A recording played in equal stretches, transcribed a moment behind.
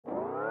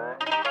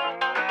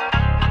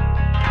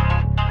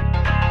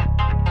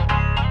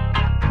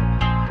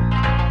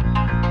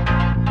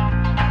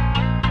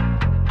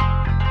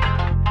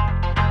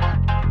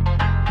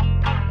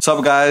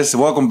up, guys?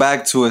 Welcome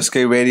back to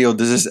Escape Radio.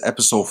 This is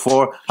episode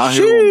 4. I'm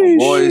here with my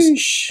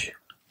boys,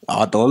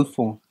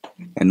 Adolfo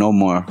and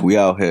Omar. We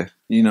out here.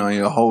 You know,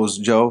 your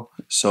host, Joe.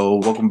 So,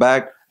 welcome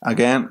back.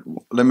 Again,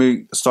 let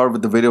me start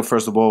with the video.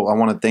 First of all, I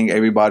want to thank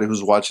everybody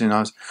who's watching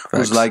us,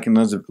 who's liking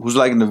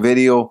the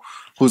video,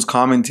 who's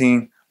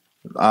commenting.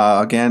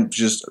 Again,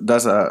 just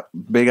that's a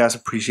big ass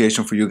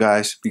appreciation for you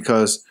guys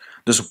because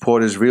the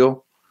support is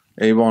real.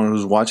 Everyone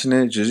who's watching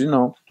it, just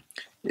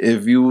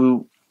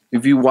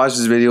if you watch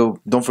this video,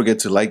 don't forget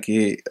to like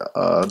it.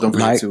 Don't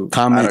forget to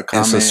comment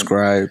and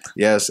subscribe.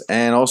 Yes,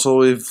 and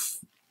also if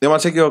they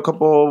want to take you a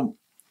couple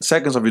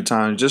seconds of your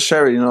time, just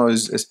share it.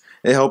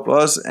 It helps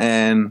us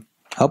and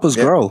help us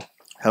grow.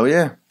 Hell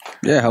yeah.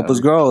 Yeah, help us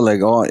grow.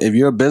 Like, if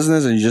you're a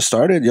business and you just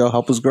started,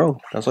 help us grow.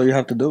 That's all you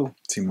have to do.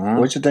 Timon.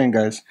 What you think,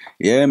 guys?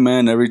 Yeah,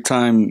 man. Every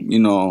time,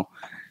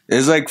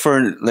 it's like for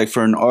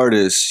an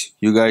artist,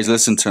 you guys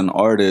listen to an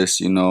artist,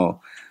 y'all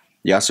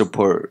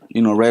support,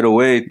 right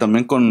away.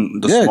 También con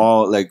the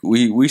small, like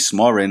we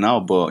small right now,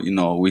 but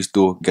we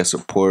still get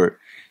support.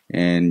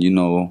 And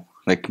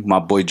like my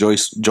boy Joe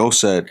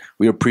said,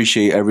 we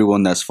appreciate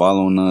everyone that's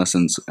following us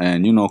and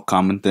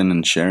commenting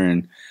and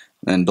sharing.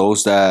 And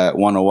those that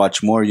want to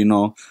watch more,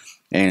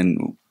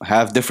 and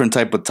have different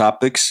type of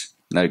topics,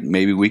 like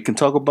maybe we can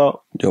talk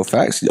about.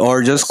 Facts.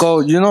 Or just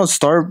go,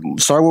 start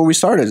where we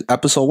started,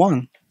 episode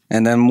 1,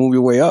 and then move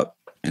your way up.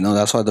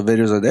 That's why the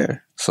videos are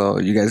there. So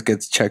you guys get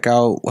to check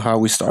out how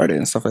we started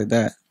and stuff like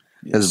that.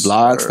 There's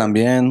vlogs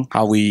también,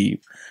 how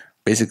we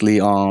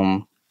basically,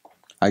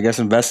 I guess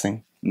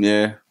investing.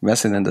 Yeah.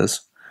 Investing in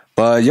this.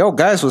 But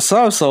guys, what's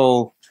up?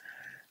 So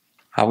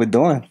how we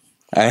doing?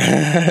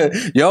 I'm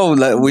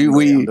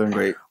doing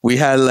great. We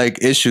had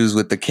like issues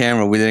with the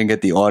camera. We didn't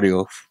get the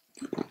audio.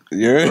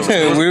 We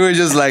were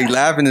just like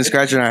laughing and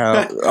scratching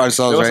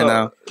ourselves right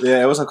now.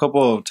 Yeah, it was a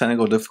couple of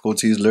technical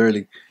difficulties,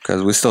 literally,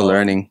 because we're still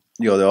learning.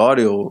 The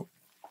audio,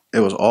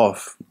 it was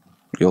off.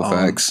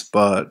 Facts.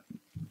 But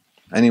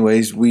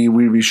anyways, we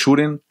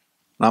reshooting.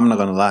 I'm not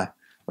gonna lie,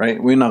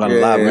 right? We're not gonna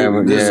lie.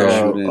 This is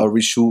a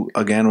reshoot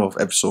again of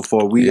episode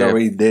 4. We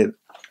already did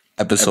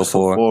episode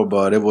 4,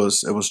 but it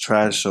was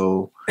trash.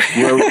 So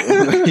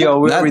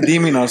we're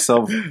redeeming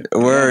ourselves.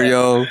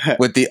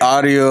 With the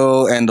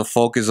audio and the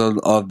focus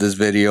of this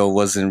video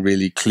wasn't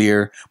really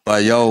clear.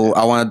 But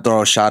I want to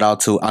throw a shout out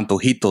to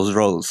Antojitos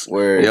Rose.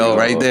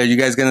 Right there, you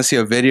guys gonna see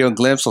a video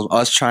glimpse of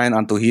us trying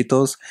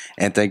Antojitos,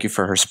 and thank you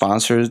for her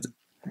sponsors.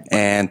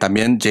 And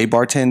también J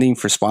Bartending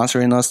for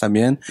sponsoring us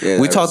también.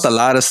 We talked a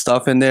lot of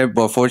stuff in there,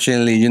 but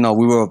fortunately,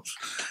 we were.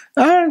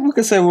 We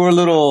could say we were a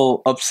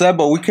little upset,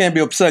 but we can't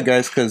be upset,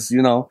 guys, because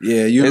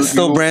it's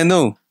still brand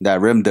new.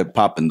 That rim did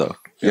popping though.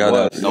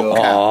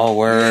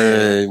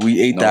 Word.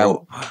 We ate that.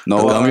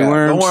 No gummy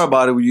worms. Don't worry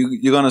about it.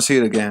 You're gonna see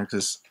it again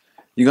because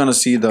you're gonna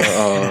see the.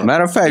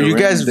 Matter of fact, you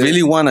guys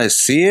really want to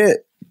see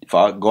it?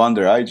 Go on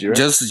their IG, right?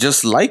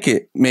 Just like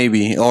it,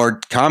 maybe, or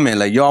comment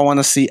like, I want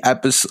to see I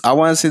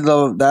want to see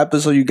the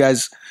episode you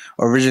guys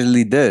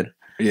originally did.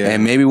 Yeah,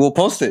 and maybe we'll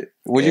post it.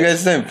 What do you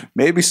guys think?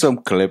 Maybe some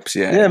clips,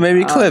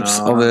 maybe clips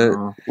of it.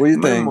 What do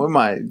you think? We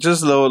might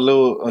just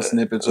little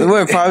snippets.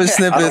 We're probably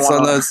snippets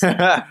on us.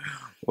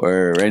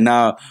 Where right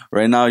now,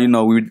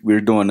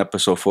 we're doing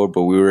episode 4,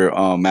 but we were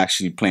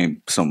actually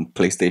playing some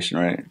PlayStation,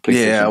 right?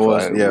 PlayStation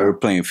 5. We were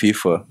playing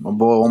FIFA. My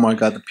boy Omar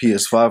got the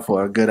PS5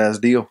 for a good ass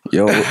deal.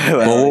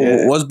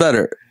 What's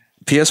better,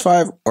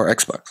 PS5 or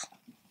Xbox?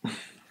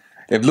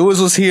 If Lewis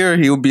was here,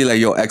 he would be like,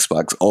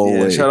 Xbox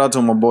always. Shout out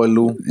to my boy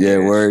Lou. Yeah,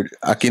 word.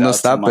 Aquí no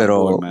está,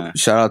 pero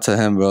shout out to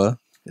him, bro.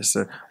 Yes,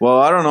 sir. Well,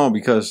 I don't know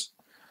because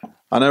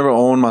I never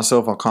owned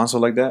myself a console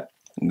like that.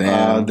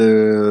 Damn.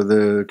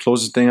 The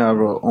closest thing I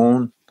ever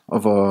owned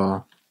of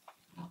a,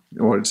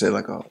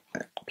 like a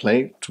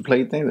play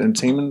thing,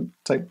 entertainment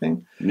type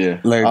thing. Yeah.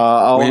 Like,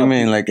 what do you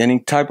mean? Like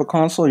any type of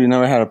console? You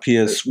never had a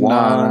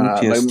PS1,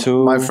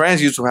 PS2? Like, my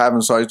friends used to have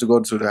them, so I used to go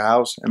to their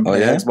house and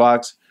play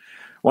Xbox.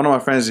 One of my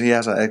friends, he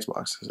has an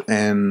Xbox,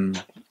 and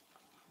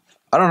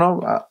I don't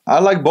know. I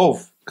like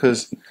both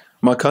because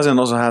my cousin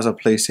also has a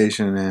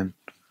PlayStation, and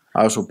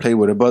I also play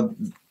with it. But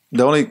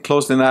the only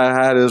close thing I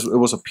had it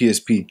was a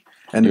PSP,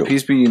 and the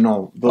PSP,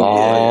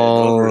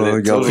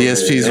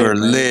 PSPs were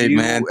lit,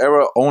 man. You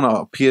ever own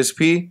a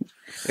PSP?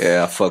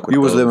 Yeah, I fuck with. You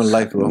was living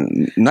life, bro.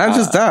 Not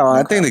just that.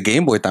 I think the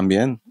Game Boy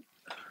también.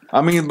 I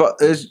mean, but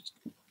it's.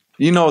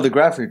 The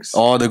graphics.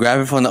 The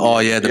graphic from the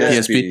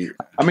PSP.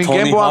 I mean,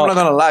 Game Boy, I'm not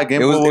gonna lie. Game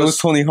Boy was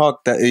Tony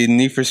Hawk that in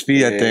Need for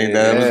Speed, I think,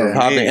 that was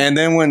popping. And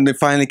then when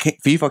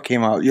FIFA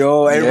came out,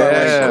 everybody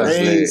was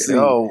crazy.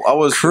 I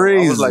was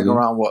crazy. I was like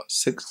around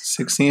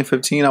 16,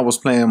 15. I was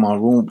playing in my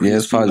room.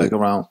 It's probably like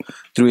around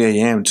 3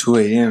 a.m., 2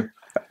 a.m.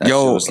 That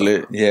was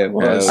lit. Yeah, it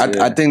was.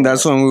 I think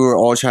that's when we were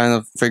all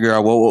trying to figure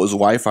out what was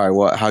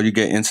Wi-Fi, how you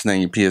get internet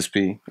in your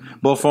PSP.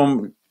 But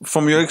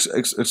from your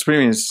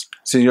experience,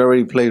 since you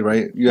already played,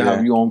 right? You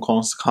have your own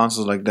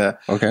consoles like that.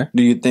 Okay.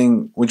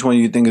 Which one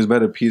do you think is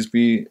better,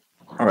 PSP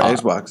or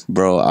Xbox?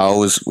 Bro, I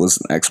always was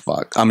an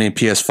Xbox. I mean,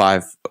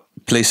 PS5,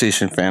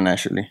 PlayStation fan,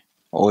 actually.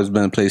 Always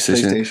been a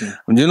PlayStation.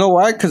 You know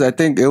why? Because I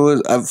think it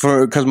was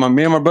because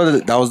me and my brother,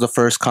 that was the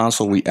first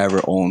console we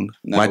ever owned.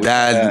 My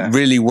dad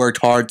really worked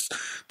hard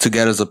to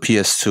get us a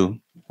PS2.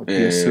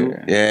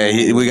 PS2.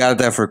 Yeah, we got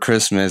that for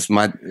Christmas.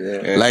 Like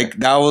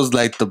that was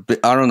like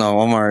I don't know,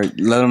 Omar.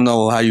 Let him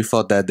know how you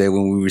felt that day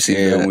when we received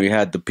it. When we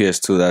had the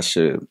PS2. That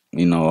shit,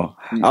 you know,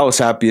 I was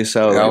happy as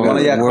hell.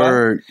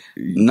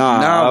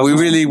 We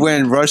really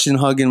went rushing,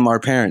 hugging our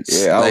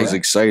parents. Yeah, I was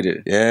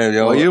excited. Yeah,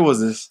 yo. What year was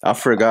this? I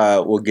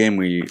forgot what game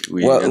we.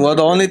 Well,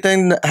 the only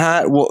thing that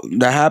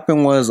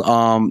happened was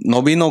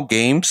no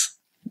games.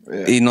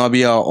 Y no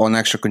había on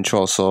extra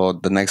control, so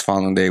the next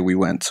following day we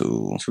went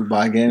to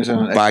buy games and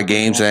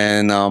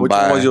which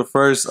one was your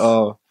first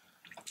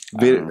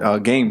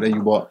game that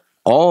you bought?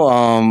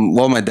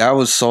 Well, my dad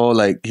was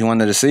he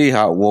wanted to see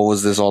what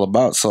was this all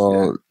about.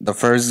 So the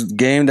first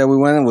game that we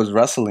went in was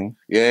wrestling.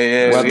 We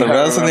got the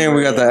wrestling,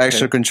 we got the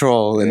extra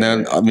control, and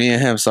then me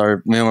and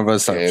my brother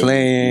started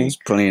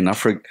playing.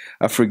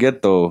 I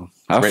forget though.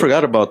 I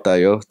forgot about that,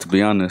 yo. To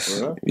be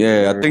honest,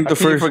 I think the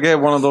first. Forget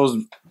one of those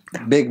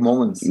big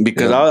moments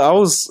because I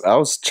was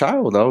a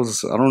child. I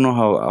don't know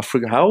how. I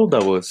forget how old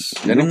I was.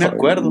 I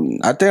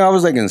think I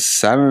was like in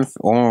 7th.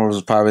 Omar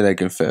was probably like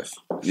in 5th.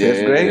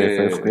 Fifth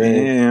grade.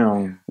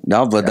 Damn.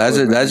 No, but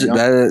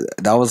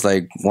that was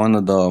like one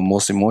of the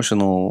most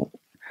emotional.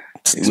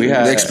 We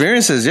had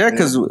experiences,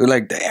 because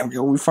like, damn,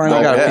 yo, we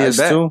finally got a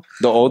PS2.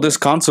 The oldest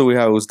console we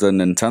had was the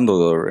Nintendo,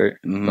 though, right?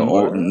 Mm-hmm. The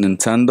old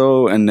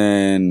Nintendo, and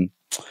then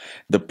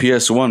the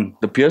PS1.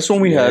 The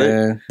PS1 we had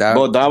it,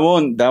 but that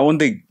one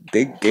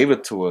they gave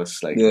it to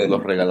us, like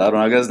los regalaron.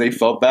 I guess they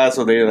felt bad,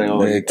 so they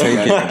like,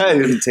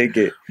 take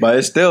it. But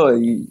it's still,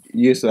 you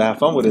used to have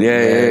fun with it.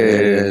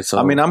 Yeah. So,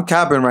 I mean, I'm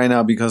capping right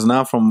now because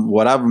now, from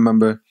what I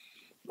remember,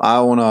 I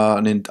own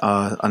a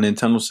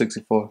Nintendo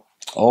 64.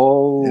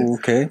 Oh,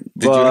 okay.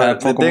 Did you have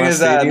Pokemon? The thing is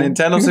that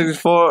Nintendo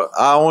 64,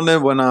 I owned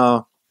it when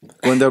the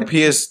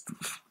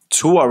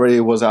PS2 already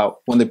was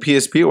out. When the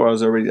PSP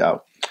was already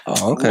out.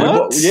 Oh, okay.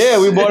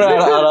 We bought it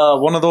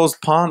at one of those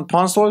pawn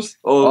stores.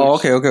 Oh,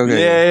 okay.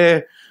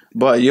 Yeah.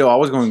 But yo, I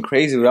was going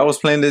crazy. I was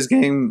playing this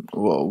game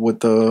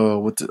with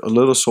the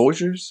little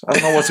soldiers. I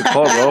don't know what's it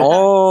called, bro.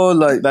 Oh,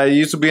 like that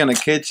used to be in the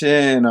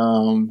kitchen.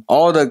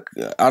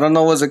 I don't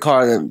know what's it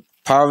called.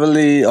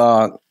 Probably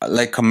like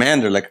a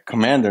commander,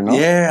 no?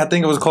 Yeah, I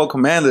think it was called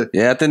Commander.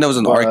 Yeah, I think that was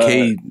an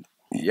arcade.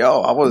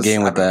 Yo, I was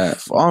game with that.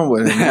 Fun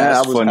with it. Man.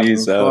 I was funny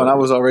fun. I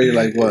was already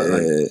like what?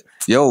 Like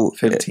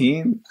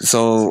 15.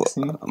 So,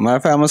 16? Matter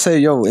of fact, I'm gonna say,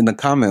 yo, in the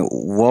comment,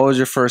 what was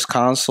your first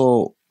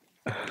console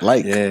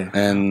like?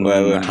 And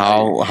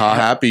how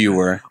happy you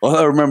were? Well,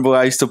 I remember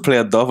I used to play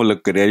Adolfo. Lo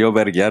quería yo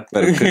verguiar,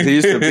 but because he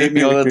used to beat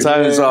me all the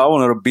time, so I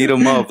wanted to beat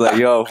him up. Like,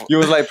 yo, you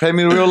was like, play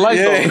me real life.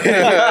 We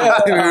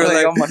were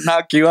like, I'm gonna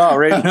knock you out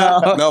right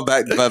now. No,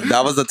 but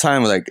that was the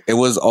time. Like, it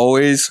was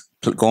always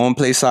go and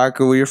play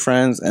soccer with your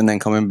friends, and then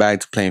coming back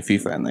to playing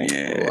FIFA. And like,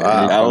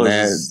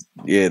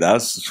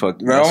 that's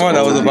fucking. Remember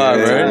that was the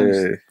vibe,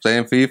 right?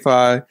 Playing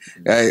FIFA.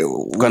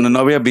 Cuando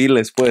no había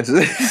biles, pues.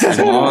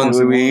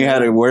 We had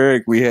to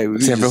work.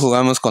 Siempre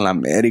jugamos con la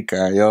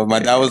América. Yo, my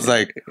dad was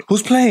like,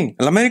 "Who's playing?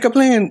 La América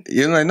playing?"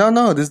 You're like,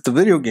 "No, this is the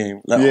video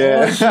game." Like,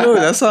 oh, sure,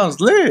 that sounds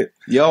lit.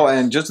 Yo,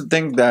 and just to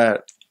think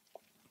that,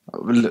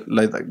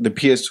 like the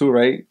PS2,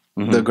 right?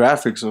 Mm-hmm. The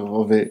graphics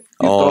of it,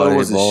 you thought it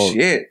was a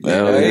shit.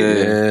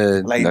 Yeah.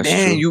 Like,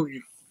 damn, you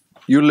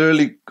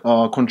literally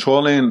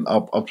controlling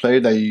a player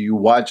that you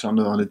watch on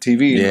the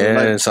TV.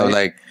 Yeah, so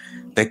like,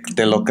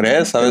 te lo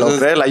crees.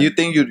 Like, you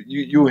think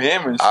you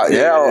him and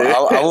shit.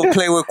 I would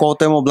play with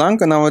Cuauhtémoc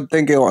Blanco and I would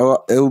think it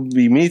would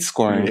be me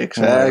scoring.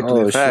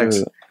 Exactly, facts.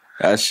 Shit.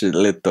 That shit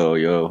lit though,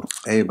 yo.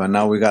 Hey, but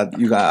now I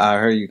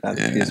heard you got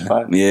the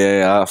PS5.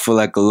 Yeah, I feel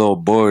like a little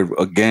bored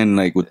again,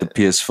 like with the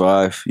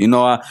PS5. You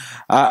know,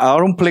 I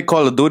don't play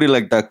Call of Duty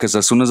like that because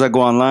as soon as I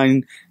go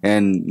online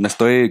and me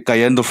estoy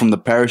cayendo from the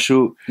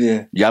parachute,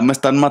 ya me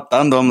están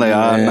matando. I'm like,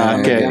 nah,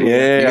 okay.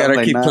 You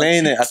gotta keep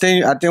playing it. I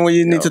think what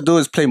you need to do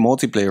is play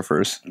multiplayer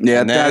first.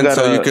 Yeah,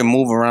 so you can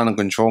move around and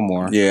control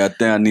more. Yeah, I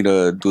think I need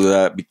to do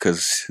that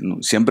because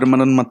siempre me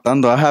están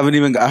matando.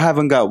 I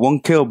haven't got one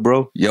kill,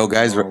 bro. Yo,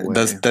 guys,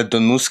 the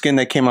new skin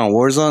that came on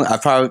Warzone, I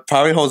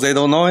probably Jose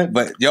don't know it,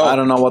 but yo, I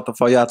don't know what the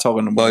fuck y'all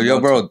talking about. But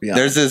yo, bro,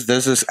 there's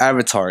this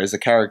avatar, it's a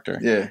character.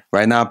 Yeah.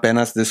 Right now,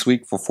 apenas this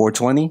week for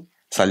 420,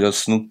 salió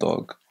Snoop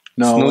Dogg.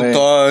 No Snoop way.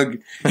 Dogg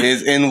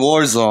is in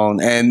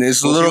Warzone, and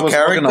it's a little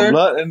character. He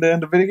blood in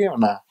the video game or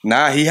not?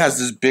 Nah, he has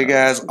this big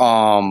ass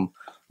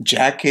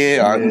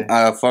jacket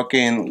or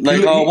fucking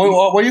like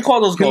what do you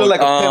call those? He look like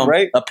a pimp,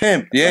 right? A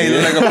pimp, yeah. He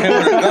look like a pimp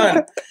with a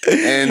gun,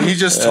 and he's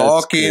just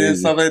talking crazy. And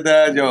stuff like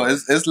that. Yo,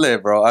 it's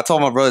lit, bro. I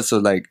told my brother, so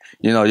like,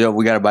 you know, yo,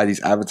 we gotta buy these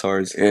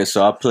avatars. Yeah,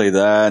 so I play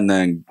that and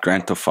then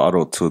Grand Theft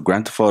Auto too.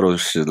 Grand Theft Auto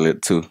is shit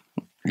lit too.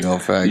 Yo,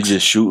 facts. You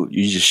just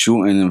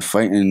shooting and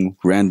fighting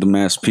random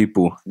ass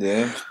people.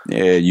 Yeah.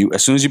 You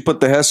as soon as you put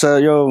the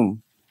headset, yo,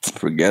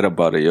 forget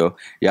about it, yo.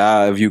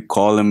 Yeah, if you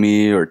calling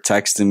me or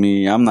texting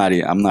me, I'm not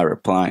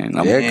replying.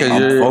 Yeah, because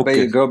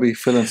your girl be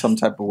feeling some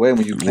type of way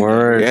when you click.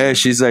 Word. Yeah,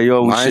 she's like,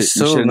 yo,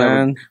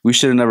 we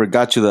should have never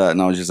got you that.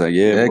 And I was just like,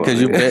 yeah,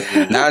 because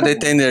now they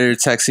think that you're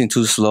texting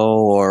too slow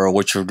or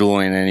what you're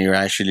doing, and you're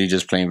actually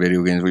just playing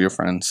video games with your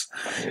friends.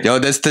 Yo,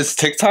 there's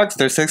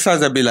TikToks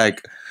that be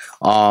like,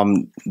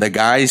 the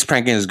guy's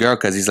pranking his girl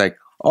because he's like,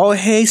 oh,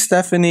 hey,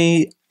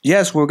 Stephanie,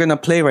 yes, we're gonna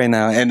play right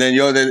now, and then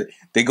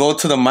they go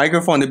to the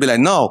microphone, they be like,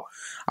 no,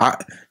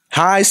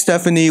 hi,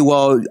 Stephanie,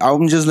 well,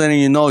 I'm just letting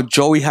you know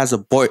Joey has a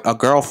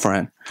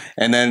girlfriend,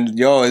 and then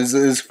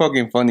it's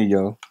fucking funny,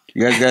 yo.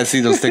 You guys gotta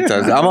see those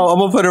TikToks. I'm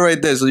gonna put it right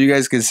there so you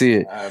guys can see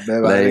it. I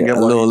didn't get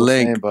a little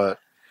link, saying, but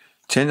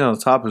changing on the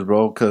topics,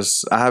 bro,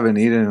 because I haven't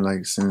eaten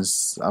like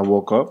since I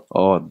woke up.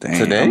 Oh damn!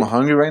 Today I'm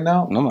hungry right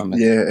now. No, man.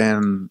 Yeah,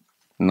 and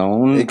to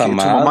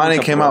my mind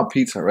it came out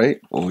pizza,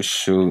 right? Oh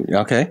shoot!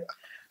 Okay.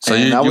 So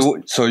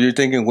you're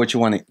thinking what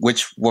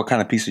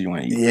kind of pizza you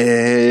want to eat?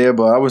 Yeah.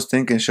 But I was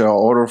thinking, should I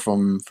order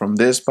from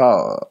this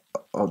spot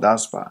or that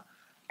spot?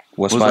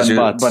 What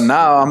spot? But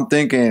now I'm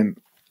thinking,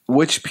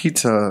 which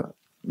pizza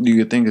do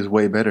you think is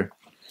way better?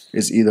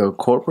 Is either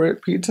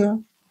corporate pizza,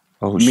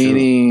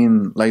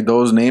 meaning like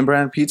those name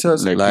brand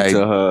pizzas, like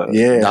Pizza Hut,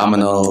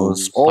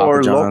 Domino's,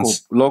 or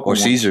John's, local or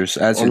Caesars,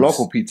 or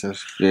local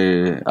pizzas.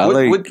 Yeah,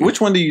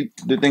 which one do you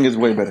think is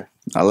way better?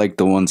 I like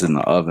the ones in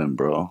the oven,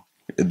 bro.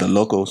 The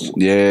locals.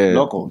 Yeah.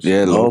 Locals.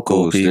 Yeah,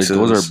 locals.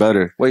 Those are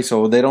better. Wait,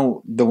 so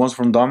the ones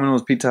from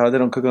Domino's Pizza Hut, they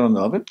don't cook it on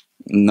the oven?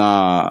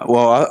 Nah.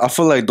 Well, I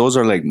feel like those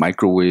are like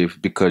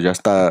microwave because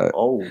just like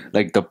it's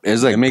like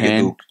it's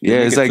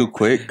like too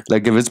quick.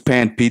 Like if it's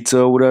pan pizza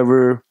or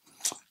whatever,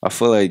 I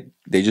feel like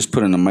they just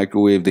put it in the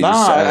microwave.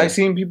 I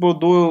seen people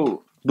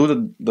do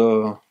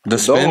the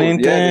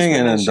spinning thing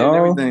and the dough.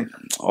 Everything.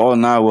 Oh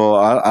nah, well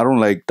I don't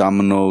like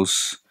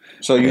Domino's.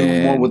 So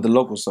you're more with the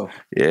local stuff.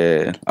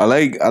 Yeah, I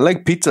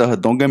like Pizza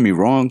Hut. Don't get me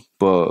wrong,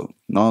 but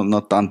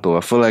not tanto.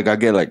 I feel like I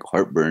get like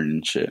heartburn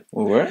and shit.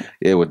 What?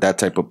 Yeah, with that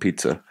type of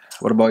pizza.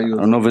 What about you? I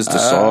don't know if it's the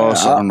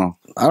sauce. I don't know.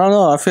 I don't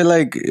know. I feel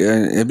like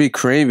it'd be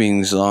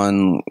cravings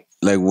on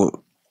like what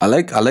I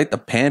like the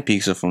pan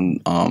pizza from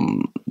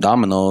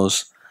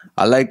Domino's.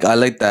 I like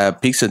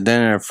that pizza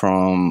dinner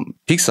from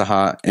Pizza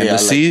Hut and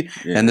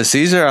and the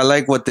Caesar. I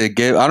like what they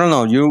give. I don't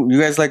know. You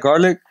guys like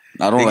garlic?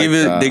 I don't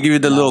They give you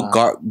the little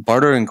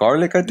butter and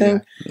garlic, I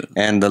think,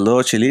 and the little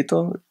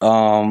chilito.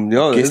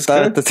 It's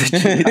good.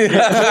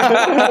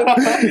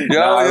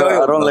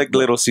 I don't like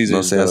Little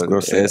Caesars.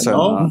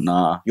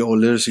 Nah. Yo,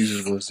 Little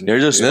Caesars was.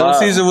 Little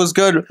Caesar was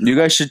good. You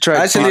guys should try.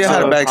 Actually, I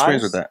had a bad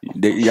experience with that.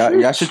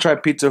 Y'all should try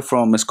pizza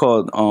from. It's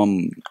called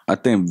I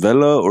think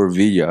Villa or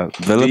Villa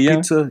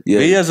Pizza. Yeah,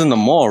 Villa's in the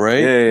mall,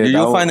 right? Yeah,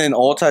 you'll find it in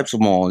all types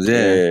of malls.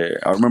 Yeah,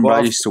 I remember. I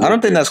used to. I don't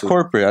think that's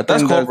corporate. I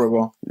think that's corporate,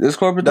 bro. It's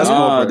corporate. That's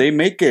corporate. They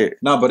make it.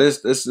 No, but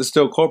it's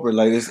still corporate.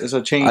 Like it's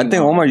a chain. I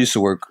think Omar used to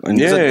work. I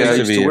used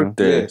to work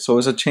there. Yeah, so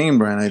it's a chain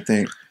brand. I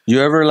think.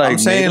 You ever like? I'm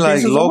saying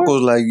like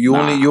locals. Like you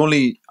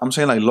only. I'm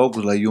saying like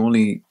locals. Like you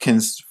only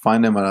can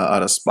find them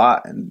at a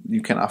spot, and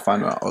you cannot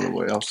find them all the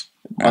way else.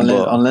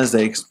 Unless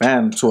they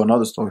expand to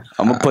another store.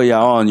 I'm gonna put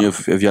y'all on.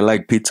 If you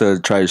like pizza,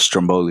 try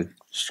Stromboli.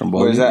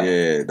 What is that?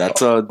 Yeah,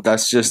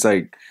 that's just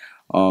like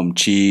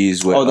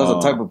cheese with. Oh, that's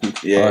a type of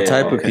pizza. Yeah, a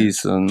type of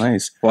pizza.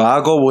 Nice. Well,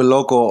 I go with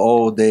local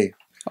all day.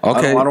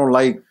 Okay. I don't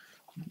like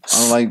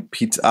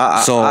pizza.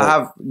 I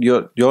have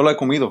yo like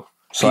comido.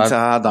 Pizza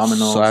Hut,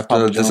 Domino's. So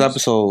after this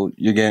episode,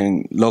 you're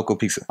getting local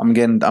pizza. I'm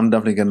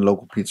definitely getting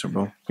local pizza,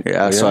 bro.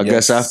 Yeah. So I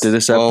guess after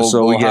this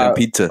episode, we get a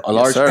pizza, a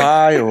large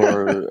pie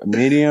or a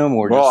medium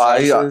or bro.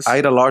 Just I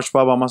eat a large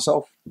pie by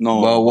myself. No.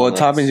 Well, what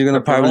toppings you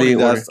gonna probably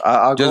order? Just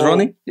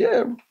roni?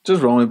 Yeah,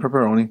 just roni,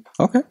 pepperoni.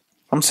 Okay.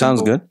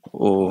 Sounds good.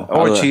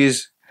 Or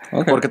cheese.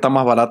 Okay. Porque está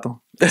más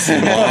barato.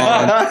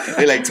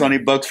 They like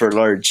 $20 for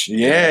large.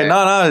 Yeah.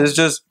 No. It's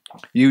just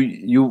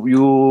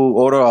you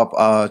order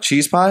a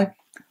cheese pie.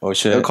 Oh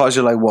shit! It'll cost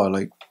you like what,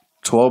 like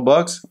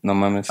 $12? No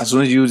mames. As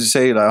soon as you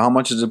say like how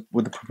much is it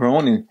with the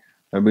pepperoni,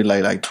 it'll be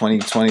like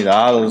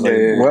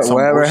 $20.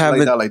 Whatever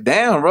happened? Like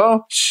damn,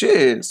 bro,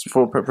 shit, it's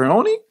for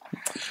pepperoni.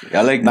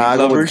 I like meat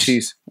lovers.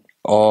 Cheese.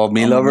 Oh,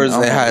 meat lovers.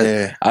 It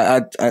has.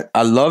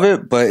 I love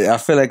it, but I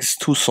feel like it's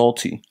too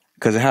salty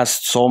because it has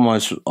so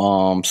much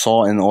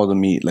salt in all the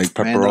meat, like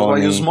pepperoni. Man, that's why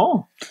you're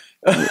small.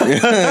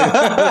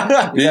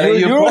 You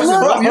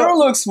don't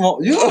look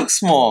small. You look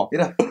small.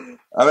 Yeah.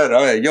 A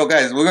ver, yo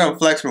guys, we're gonna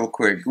flex real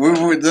quick.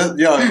 We're just,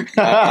 yo,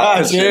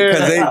 because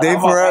they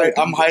forever.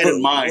 I'm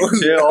hiding mine.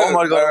 Yeah, oh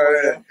my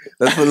god.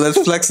 Let's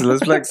flex it.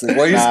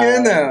 Why are you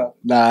scared now?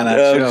 Nah,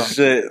 chill.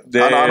 Shit.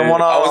 I don't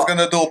wanna. I was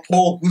gonna do a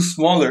poll. Who's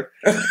smaller?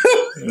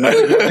 No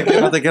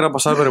te quiero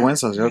pasar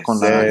vergüenzas, yo, con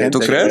la gente.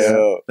 ¿Tú crees?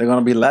 They're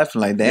gonna be laughing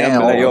like,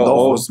 damn,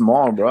 Adolfo's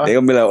small, bro. They're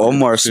gonna be like,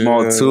 Omar's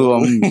small too.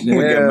 I'm gonna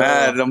get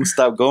mad. I'm gonna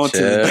stop going to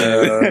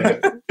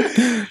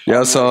the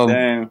Yo, so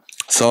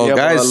yeah,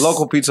 guys,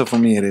 local pizza for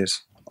me it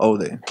is all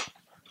day.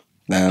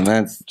 Nah,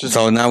 man.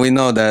 So now we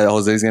know that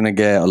Jose's gonna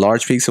get a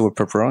large pizza with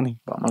pepperoni.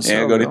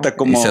 Ahorita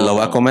como... Y se lo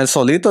va a comer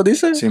solito,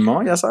 dice.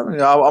 Simón, ya saben.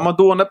 I'm gonna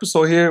do an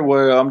episode here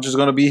where I'm just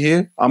gonna be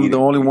here. I'm the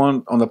only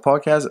one on the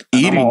podcast.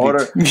 Eating. I'm gonna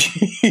order,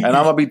 and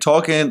I'm gonna be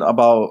talking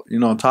about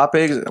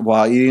topics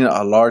while eating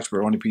a large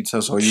pepperoni pizza.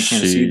 So you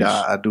can see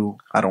that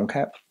I don't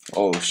cap.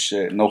 Oh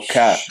shit, no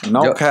cap.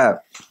 No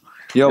cap.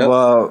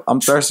 Yo, I'm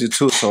thirsty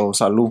too, so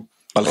salud.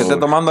 Para el que esté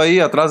tomando ahí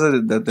atrás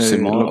de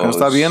lo que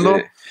está viendo,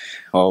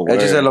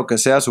 échese lo que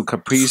sea, su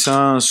Capri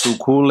Sun, su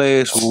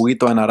Kool-Aid, su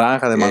juguito de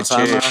naranja, de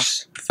manzana.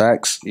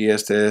 Facts. Y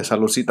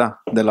saludcita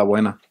de la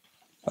buena.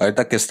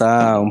 Ahorita que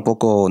está un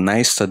poco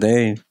nice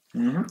today.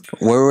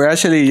 We're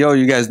actually,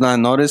 you guys not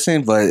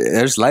noticing, but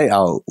there's light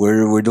out.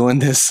 We're doing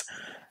this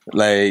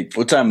like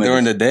what time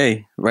during the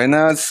day. Right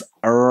now it's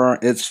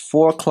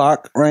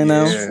 4:00 right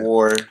now.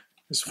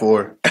 It's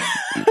 4.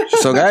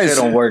 So guys, it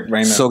don't work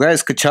right now. So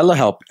guys, Coachella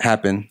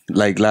happened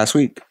like last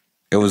week.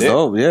 It was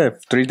dope. Yeah,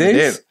 3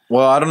 days.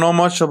 Well, I don't know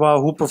much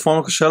about who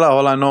performed Coachella.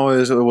 All I know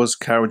is it was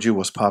Karol G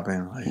was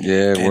popping. Like,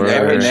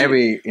 in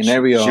every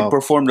she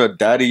performed a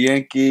Daddy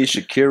Yankee,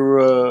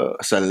 Shakira,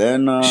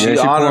 Selena. She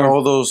honored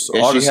all those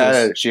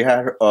artists. She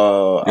had her.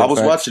 I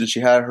was watching. She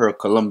had her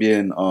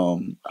Colombian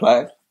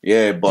flag.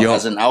 Yeah, but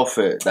as an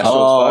outfit. That's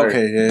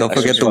okay. Yeah. Don't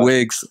forget the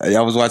wigs. I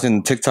was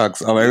watching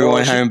TikToks of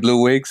everyone having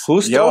blue wigs.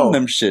 Who's throwing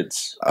them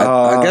shits?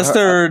 I guess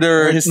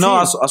they're his team. No,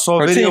 I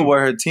saw a video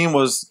where her team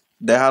was.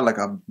 They had like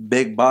a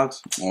big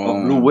box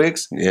of blue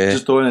wigs. Yeah.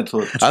 Just throwing it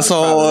to I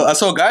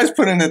saw guys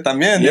putting it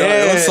también.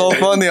 Yeah. It was so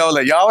funny. I was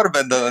like, y'all would have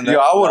been doing that. Yo,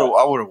 I would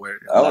have wear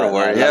it. I would have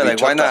wear it. Yeah,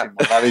 like why not?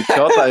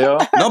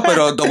 No,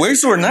 but the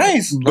wigs were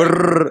nice. They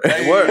were.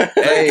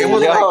 Hey, it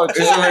was like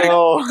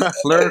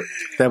flirt.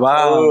 Te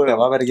va a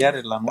verguiar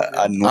el amor.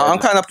 I'm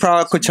kind of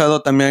proud of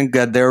Coachella también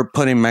that they were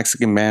putting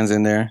Mexican bands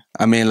in there.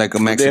 I mean, like a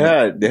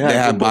Mexican. They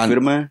had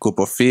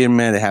Grupo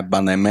Firme. They had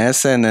Banda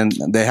MS, and then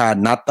they had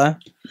Nata.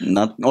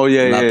 Natael.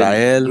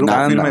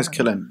 Grupo Firme is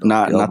killing.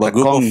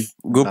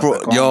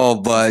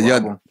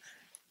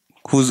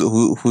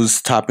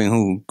 Who's topping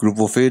who?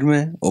 Grupo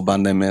Firme or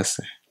Banda MS?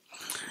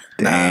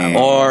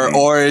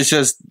 Or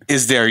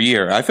it's their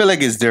year. I feel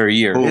like it's their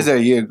year. It's their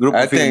year.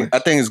 I think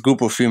it's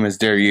Grupo Firme is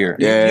their year.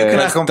 Yeah, you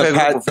cannot compare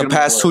the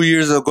past 2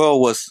 years ago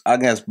was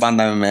against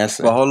Banda MS.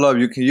 But hold up,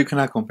 you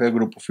cannot compare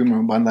Grupo Firme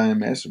and Banda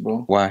MS,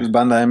 bro. Why? Because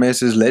Banda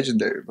MS is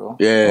legendary, bro.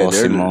 Yeah,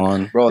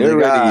 Simon. Bro,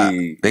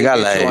 they got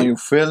like on your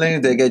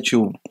feelings. They get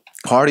you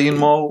partying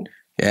mode.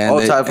 Yeah,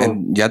 all type of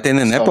ya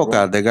tienen época.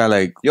 Bro. They got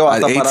like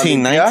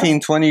 18, 19,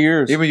 20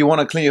 years. Even you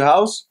want to clean your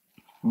house?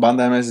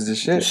 Banda MS is the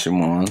shit.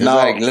 Shimon. It's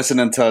like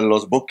listening to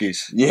Los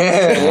Bookies.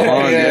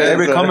 They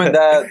becoming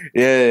that.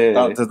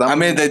 I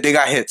mean, they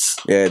got hits.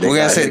 Yeah, we're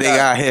gonna say they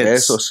got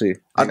hits. Eso sí.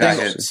 I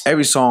think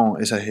every song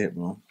is a hit,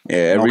 bro.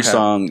 Yeah, every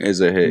song is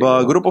a hit.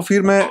 But Grupo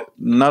Firme,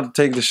 not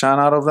to take the shine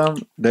out of them,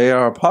 they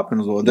are popping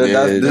as well. This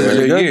is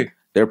their year.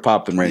 They're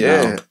popping right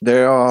now.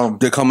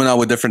 They're coming out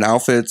with different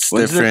outfits.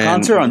 When's their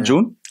concert on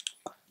June?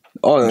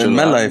 Oh,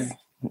 MetLife.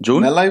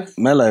 June?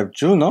 MetLife,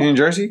 June, no? Here in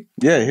Jersey?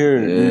 Yeah, here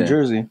in New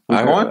Jersey. We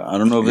going? I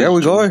don't know if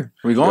we're going.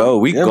 We going? Yo,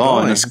 we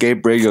going.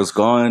 Escape Radio's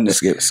going.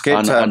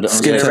 Escape Tap.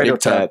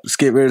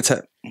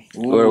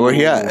 Where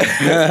he at?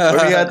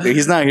 Where he at?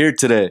 He's not here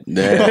today.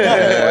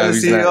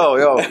 CEO,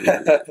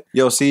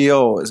 yo,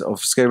 CEO of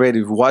Escape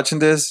Radio. If you're watching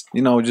this,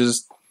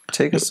 just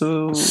take us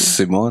to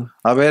Simón.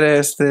 A ver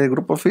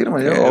Grupo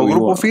Firme, yo.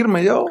 Grupo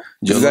Firme, yo.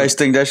 You guys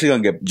think that shit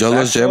gonna get Yo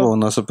los llevo,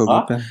 no se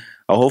preocupen.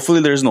 Hopefully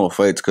there's no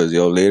fights, because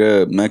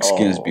later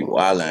Mexicans be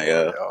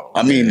wildin',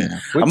 I mean,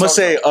 I'm gonna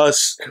say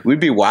us, we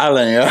be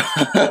wildin',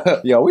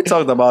 Yeah, we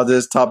talked about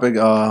this topic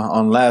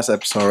on last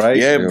episode, right?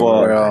 Yeah,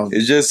 but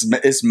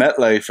it's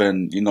MetLife,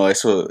 and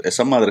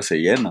esa madre se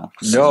llena.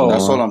 Yo,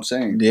 that's all I'm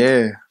saying.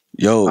 Yeah.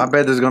 Yo, I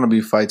bet there's gonna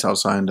be fights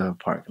outside in the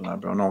parking lot,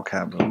 bro. No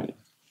cap, bro.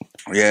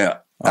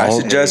 Yeah. I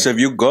suggest if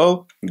you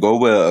go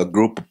with a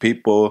group of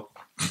people.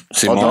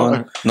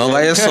 Simón, no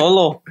vayas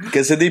solo.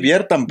 Que se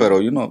diviertan, pero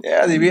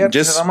Yeah,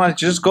 diviértanse.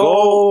 Just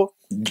go,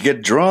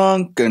 get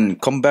drunk, and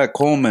come back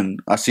home,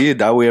 and así,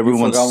 that way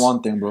everyone's... I forgot one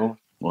thing, bro.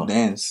 What?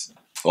 Dance.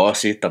 Oh,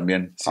 sí,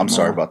 también. I'm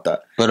sorry about that.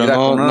 Pero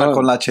una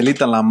con la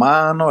chelita en la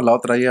mano, la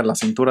otra ahí a la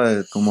cintura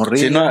de tu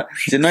morrillo.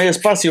 Si no hay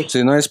espacio.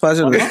 Si no hay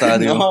espacio en el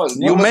estadio.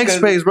 You make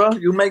space, bro.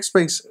 You make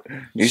space.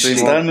 Y si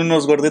están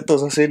unos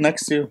gorditos así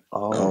next to you.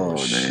 Oh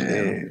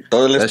shit.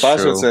 Todo el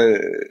espacio se...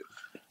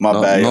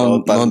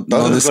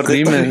 Don't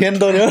discriminate.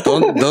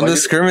 Don't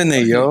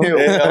discriminate, yo.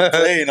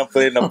 I'm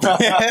playing.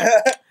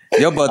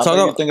 Yo, but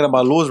you're thinking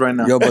about Luis right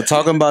now. Yo, but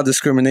talking about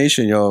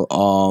discrimination,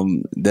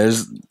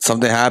 there's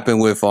something happened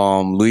with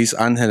Luis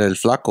Ángel el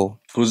Flaco.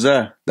 Who's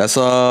that? That's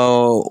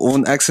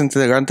un ex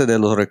integrante de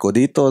los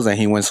Recoditos, and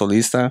he went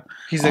solista.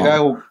 He's the guy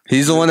who...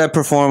 He's the one that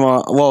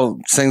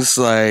performed, sings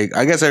like,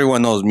 I guess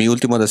everyone knows Mi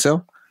Último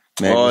Deseo.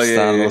 Me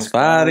gustan los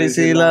paris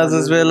y las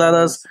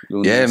desveladas.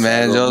 Yeah,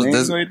 man.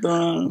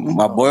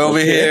 My boy over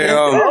here.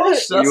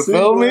 You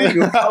feel me?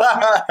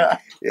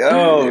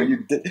 Yo,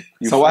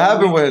 so what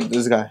happened with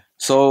this guy?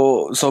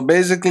 So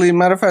basically,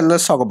 matter of fact,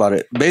 let's talk about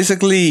it.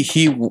 Basically,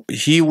 he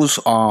was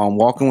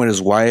walking with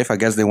his wife. I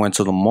guess they went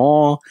to the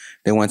mall.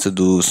 They went to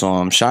do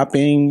some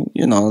shopping.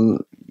 You know,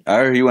 I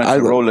heard he went to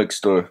the Rolex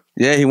store.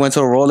 Yeah, he went to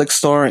a Rolex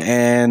store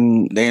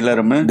and they didn't let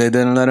him in. They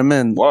didn't let him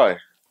in. Why?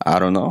 I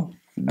don't know.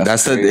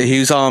 That's he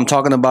was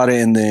talking about it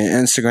in the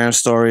Instagram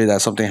story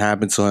that something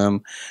happened to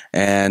him,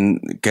 and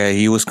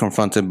he was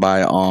confronted by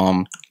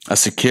a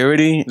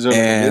security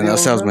and a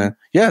salesman.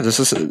 Yeah, this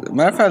is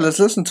matter of fact. Let's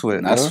listen to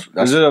it.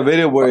 Is it a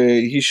video where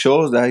he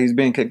shows that he's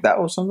being kicked out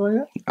or something like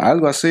that?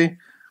 Algo así.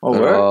 Oh,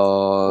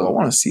 well, I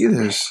want to see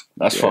this.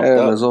 That's fucked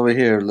up. Let's over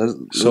here.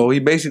 So he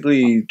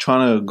basically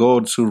trying to go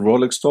to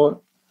Rolex store.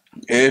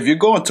 If you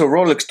go into a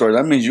Rolex store,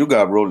 that means you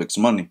got Rolex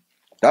money.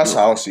 That's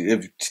how I see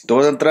it.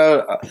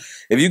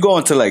 If you go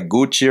into like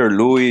Gucci or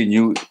Louis and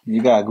you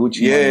got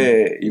Gucci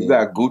money. You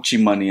got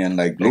Gucci money and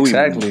like Louis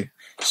money.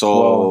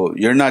 So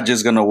you're not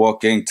just gonna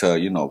walk into,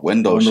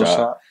 window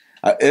shop.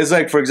 It's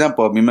like, for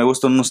example, a mí me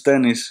gustan unos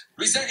tenis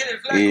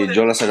y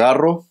yo las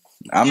agarro.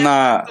 I'm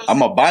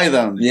gonna buy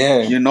them.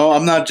 Yeah.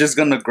 I'm not just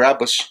gonna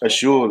grab a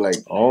shoe like.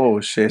 Oh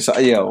shit! So,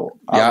 I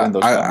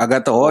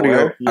got the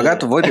audio. I got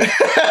the video.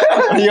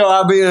 Yo,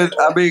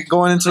 I'll be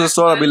going into the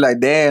store. I'll be like,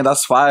 damn,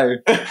 that's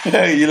fire.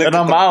 And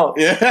I'm out.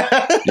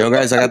 Yeah. Yo,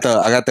 guys, I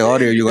got the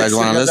audio. You guys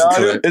want to listen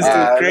to it? It's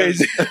too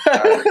crazy.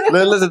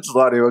 Let's listen to the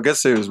audio. Get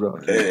serious, bro.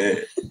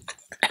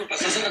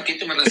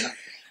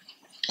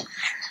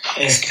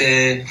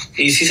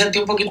 Y sí sentí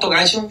un poquito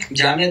gacho,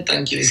 ya me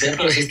tranquilicé,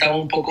 pero sí estaba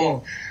un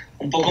poco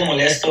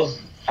molesto,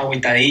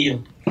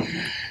 agüitadillo.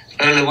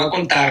 Pero les voy a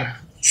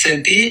contar,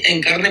 sentí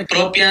en carne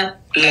propia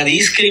la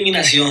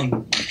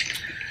discriminación.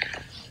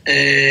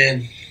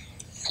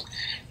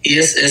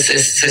 Y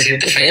se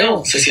siente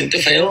feo.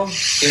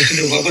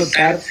 Les voy a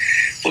contar,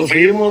 pues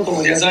fuimos,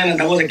 como ya saben,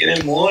 andamos aquí en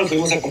el mall,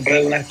 fuimos a comprar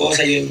algunas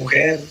cosas, yo y mi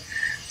mujer.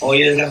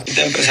 Hoy es la junta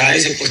de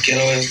empresarios y pues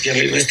quiero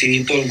ir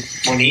vestidito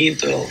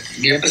bonito,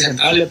 bien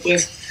presentable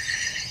pues.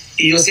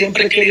 Y yo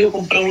siempre he querido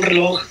comprar un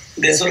reloj,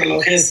 de esos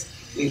relojes,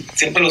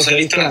 siempre los he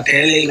visto en la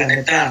tele y la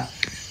neta,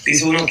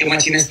 dice uno qué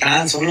machines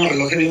están, son unos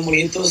relojes bien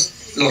bonitos,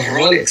 los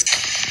Rolex.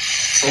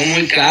 Son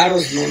muy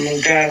caros,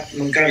 nunca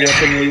había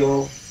tenido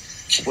yo,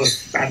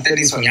 pues antes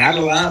ni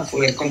soñarlo, ¿verdad?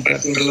 Poder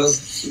comprarte un reloj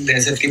de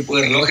ese tipo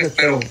de relojes,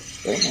 pero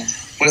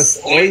pues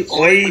hoy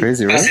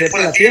Crazy, pasé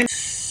por la tienda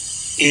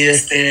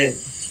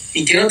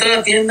y quiero entrar a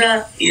la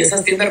tienda y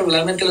esas tiendas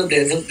regularmente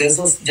de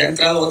esos ya he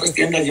entrado a otras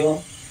tiendas yo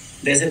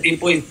de ese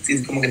tipo y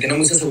como que tienen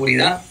mucha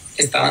seguridad.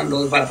 Estaban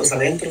dos vatos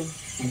adentro,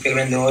 como que el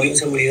vendedor y un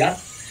seguridad.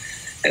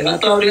 El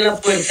vato abrió la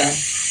puerta,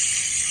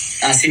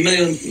 así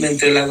me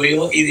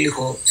entrelabrió y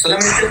dijo,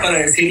 solamente para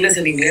decirles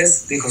en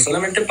inglés,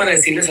 solamente para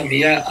decirles a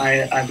mí,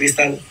 a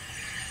Cristal,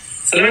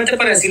 solamente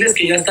para decirles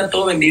que ya está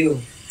todo vendido.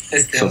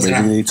 So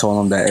basically he told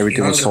them that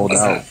everything was sold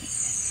out.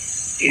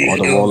 All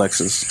the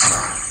Rolexes.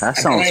 That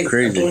sounds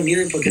crazy.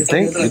 You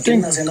think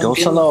they'll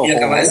sell out? Y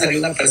acaba de salir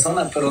una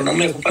persona, pero no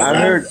me dejó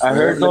pasar. I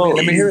heard though.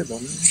 Let me hear it though.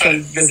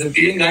 Me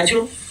sentí bien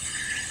gacho.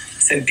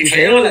 Sentí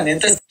feo, la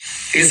neta.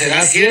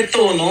 ¿Será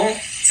cierto o no?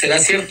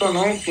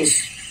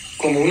 Pues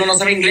como uno no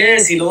sabe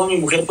inglés y luego mi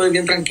mujer pues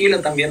bien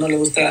tranquila, también no le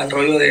gusta el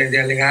rollo de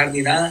alegar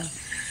ni nada.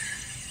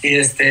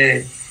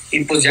 Y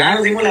pues ya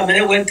nos dimos la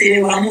media vuelta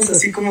y vamos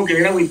así como que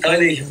bien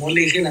agüitado y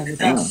le dije la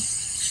neta.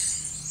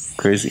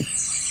 Crazy.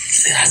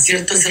 ¿Será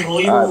cierto ese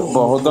rollo? But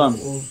hold on.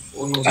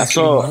 I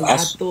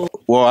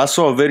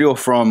saw a video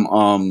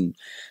from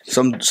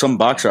some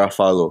boxer I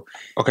follow.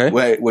 Okay.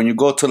 When you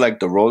go to like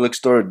the Rolex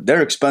store,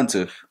 they're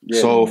expensive.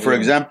 Yeah, so for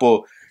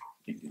example,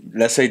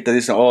 let's say that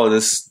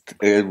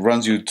it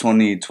runs you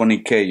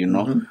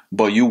 20K,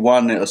 but you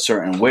want it a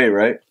certain way,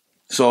 right?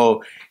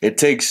 So it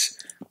takes,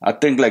 I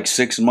think, like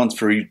 6 months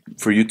for you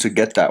to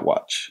get that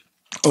watch.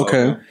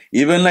 Okay.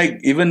 Even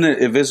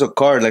if it's a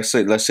car, let's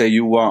say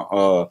you want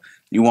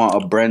a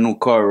brand new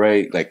car,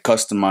 right? Like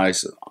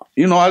customized,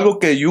 algo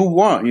que you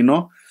want,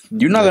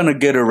 you're not gonna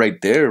get it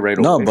right there, right?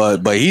 No, away.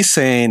 but he's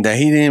saying that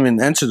he didn't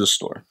even enter the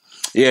store.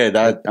 Yeah,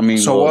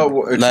 So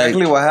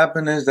what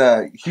happened is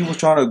that he was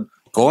trying to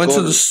go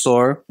into the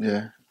store.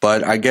 Yeah,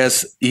 but I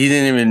guess he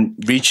didn't even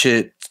reach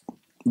the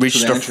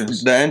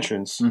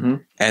entrance. Mm-hmm.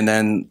 And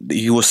then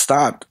he was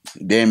stopped.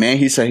 Yeah, man,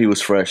 he said he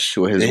was fresh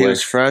with his wife. He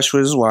was fresh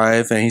with his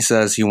wife, and he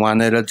says he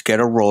wanted to get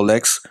a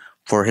Rolex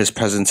for his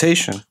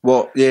presentation.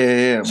 Well,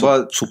 yeah.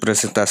 But su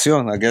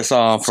presentación, I guess,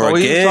 for so a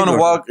gig. He's trying to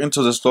walk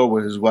into the store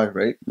with his wife,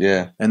 right?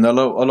 Yeah. And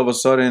all of a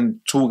sudden,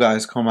 two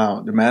guys come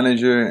out, the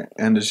manager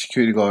and the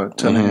security guard,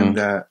 telling him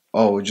that,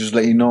 just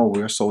let you know,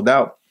 we're sold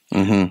out.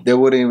 Mm-hmm.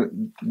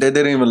 They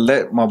didn't even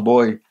let my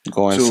boy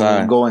go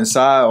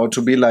inside or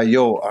to be like,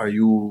 yo, are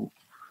you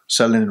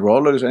selling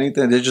rollers or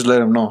anything? They just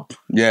let him know.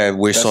 Yeah,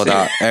 we sold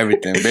out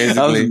everything,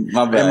 basically.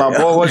 My bad. And my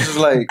boy was just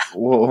like,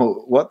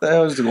 well, what the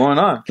hell is going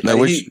on?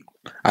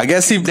 I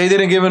guess they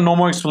didn't give him no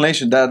more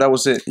explanation. That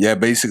was it. Yeah,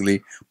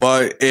 basically.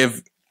 But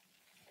if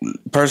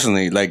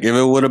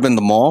it would have been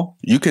the mall,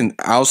 you can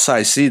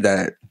outside see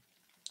that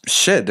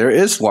shit. There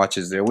is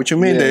watches there. What you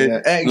mean?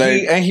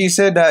 And he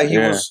said that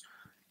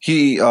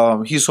he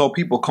saw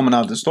people coming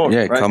out the store.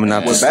 Yeah, right? coming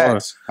out the with store.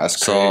 bags.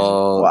 That's crazy.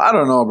 Well, I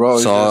don't know, bro.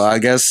 So I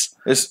guess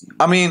it's.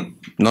 I mean,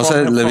 no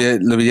sé,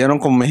 le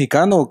vieron como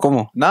mexicano o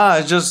cómo? Nah,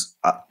 it's just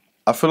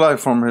I feel like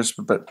from his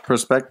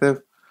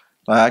perspective,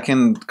 like I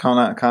can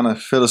kind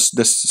of feel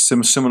this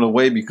similar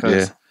way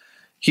because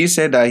he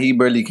said that he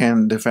barely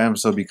can defend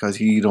himself because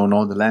he don't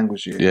know the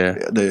language yet. Yeah,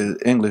 the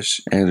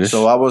English.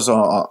 So I was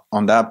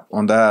on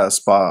that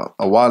spot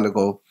a while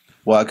ago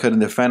where I couldn't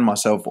defend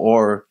myself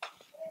or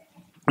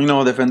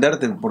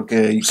defenderte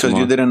because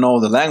you didn't know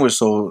the language.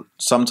 So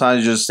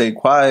sometimes you just stay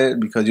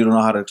quiet because you don't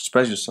know how to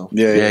express yourself.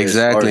 Yeah,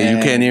 exactly. You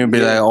can't even be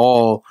like,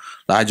 oh,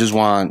 I just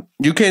want.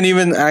 You can't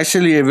even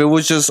actually, if it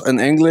was just an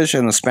English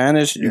and a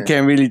Spanish, you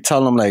can't really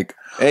tell them like,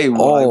 hey,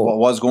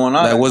 what's going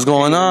on? Like, what's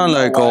going on?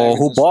 Like,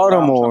 who bought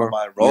them or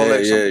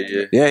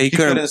Rolex? Yeah, he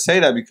couldn't say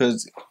that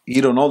because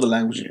he don't know the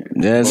language.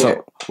 Yeah.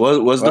 So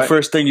what's the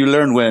first thing you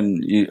learned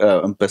when you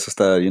empezaste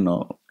a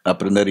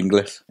aprender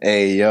inglés?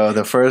 Hey, yo,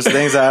 the first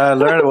things I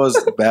learned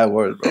was bad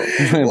words, bro.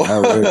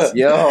 Bad words.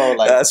 Yo,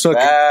 like that's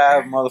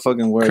bad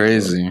motherfucking words.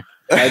 Crazy.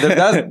 Like,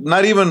 that's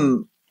not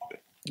even.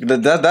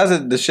 That's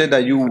the shit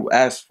that you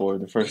asked for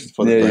the first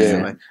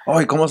person. Like,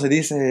 oh, ¿cómo se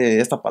dice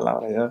esta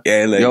palabra?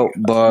 Yeah, like, yo,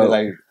 but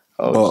like,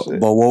 but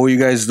what would you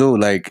guys do?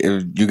 Like,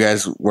 if you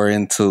guys were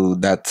into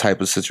that type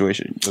of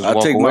situation, I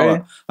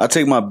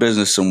take my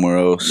business somewhere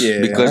else.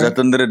 Yeah, because at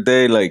the end of the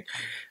day, like.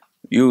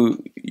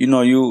 You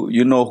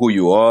know who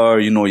you are.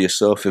 You know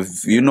yourself.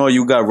 If you know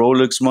you got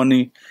Rolex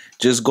money,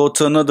 just go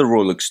to another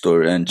Rolex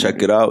store and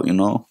check it out.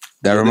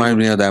 That reminds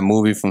me of that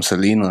movie from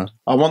Selena.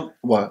 I want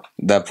what?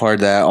 That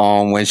part that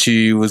when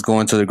she was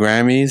going to the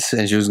Grammys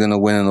and she was gonna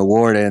win an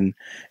award and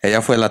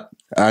ella fue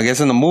I guess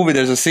in the movie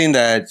there's a scene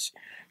that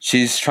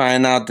she's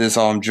trying out this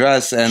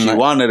dress and she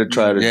wanted to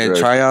try the dress.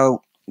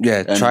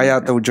 Try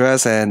out the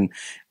dress and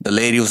the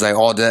lady was like,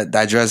 oh,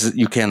 that dress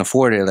you can't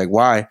afford it. Like,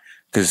 why?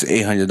 Because it's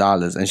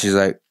 $800, and she's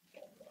like,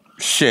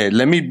 "Shit,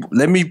 let me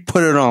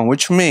put it on."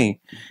 What you mean?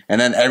 And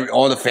then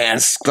all the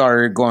fans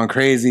started going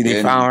crazy.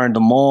 They found her in the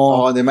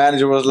mall. Oh, the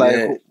manager was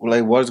like,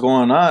 "What's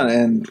going on?"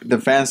 And the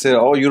fans said,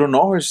 "Oh, you don't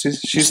know her?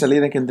 She's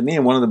Selena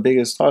Quintanilla, one of the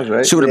biggest stars,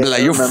 right?" She would have been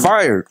like, "You're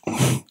fired.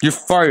 You're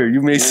fired.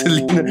 You made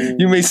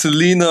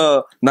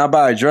Selena not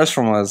buy a dress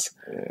from us."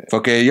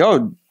 Okay,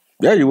 yo,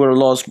 you would have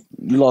lost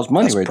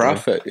money. That's right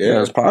profit. There. Yeah,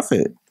 that's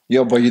profit.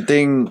 Yo, but you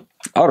think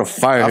I would have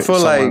fired? I feel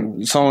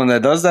someone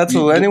that does that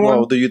to anyone.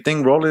 Well, do you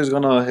think Roller is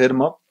gonna hit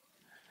him up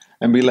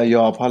and be like,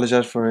 "Yo, I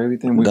apologize for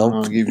everything. We're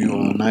gonna give you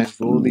a nice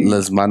rollie.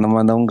 Les manda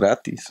un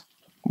gratis."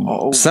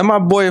 Oh. Send my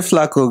boy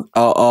Flaco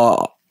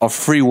a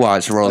free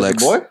watch Rolex.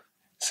 That's your boy?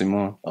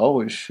 Simon.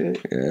 Oh shit.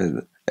 Yeah.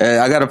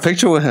 I got a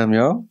picture with him,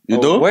 yo. You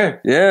do?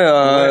 Where?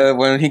 Yeah,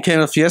 when he came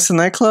to Fiesta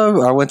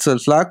nightclub, I went to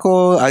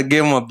Flaco. I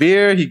gave him a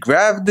beer. He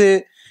grabbed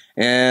it.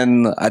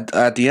 And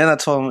at the end, I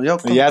told him, yo,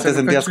 ya te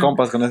sentías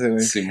compas con ese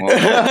güey. Simón.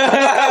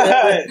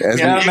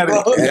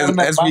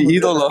 Es mi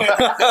ídolo.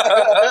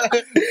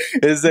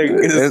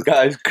 This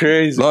guy's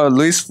crazy. No,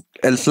 Luis,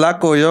 el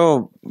Flaco,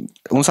 yo,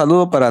 un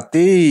saludo para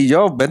ti. Y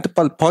yo, vente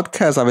para el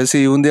podcast. A ver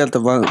si un día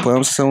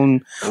podemos hacer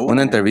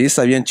una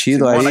entrevista bien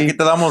chido. Simón, ahí. aquí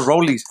te damos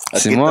rollies.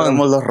 Aquí te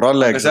damos los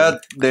Rolex. O sea,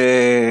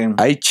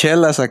 hay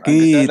chelas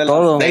aquí y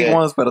todo.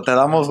 Pero te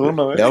damos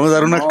uno, Te vamos a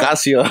dar una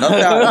Casio. No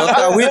te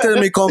agüites,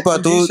 mi compa.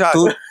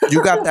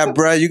 You got that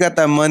bread, you got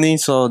that money,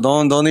 so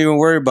don't even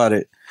worry about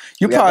it.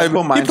 He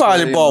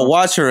probably bought a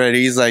watch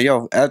already. He's like,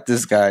 yo, at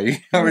this guy. He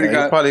probably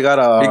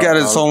got he got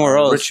it somewhere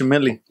else. Richie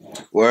Millie.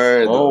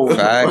 Word. Oh,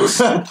 facts.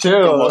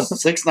 Chill.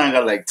 6ix9ine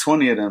got like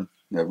 20 of them.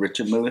 That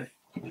Richard Mille.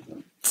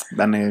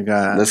 That nigga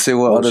got. Let's see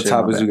what other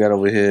topics we got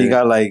over here.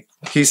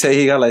 He said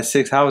he got like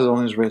 6 houses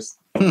on his wrist.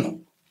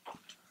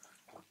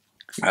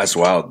 That's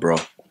wild, bro.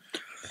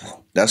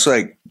 That's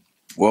like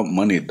what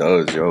money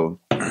does, yo.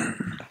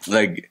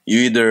 Like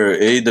it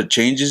either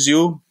changes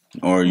you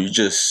or you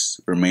just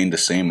remain the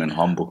same and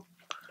humble.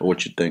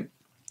 What you think?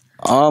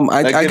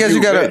 I guess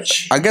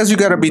you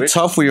gotta be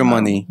tough with your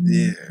money.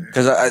 Yeah,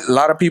 because a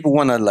lot of people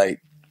want to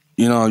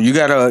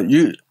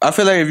I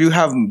feel like if you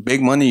have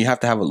big money, you have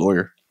to have a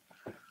lawyer.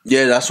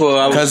 Yeah, that's what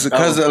I was.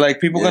 Because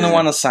like people gonna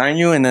want to sign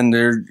you, and then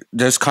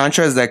there's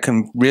contracts that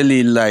can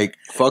really like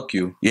fuck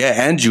you. Yeah,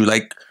 end you.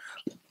 Like,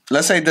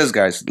 let's say this,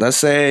 guys. Let's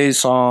say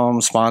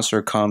some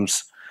sponsor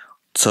comes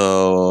to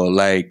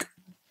like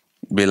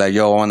be like,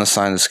 yo, I want to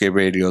sign the Skate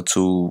Radio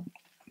to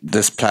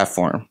this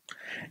platform.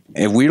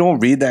 If we don't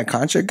read that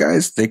contract,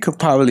 guys, they could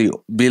probably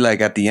be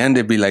like at the end,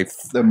 they'd be like,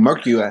 the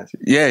murk you ass.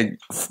 Yeah,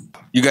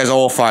 you guys are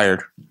all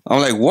fired.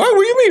 I'm like, what?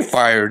 What do you mean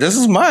fired? This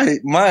is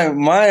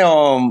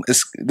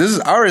this is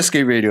our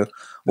Skate Radio.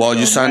 Well,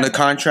 you signed the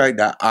contract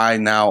that I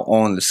now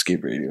own the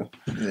Skate Radio.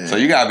 Yeah. So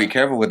you gotta be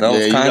careful with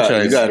those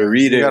contracts. You gotta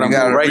read it. You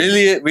gotta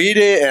really read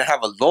it and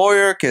have a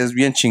lawyer que es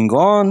bien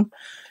chingón,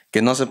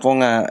 que no se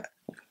ponga,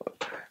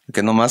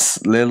 que nomás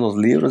lee los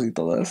libros y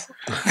todo eso.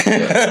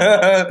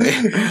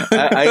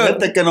 Hay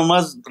gente que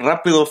nomás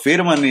rápido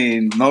firman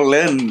y no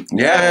leen.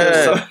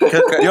 Yeah.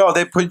 Yo,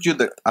 they put you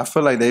I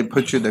feel like they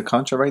put you the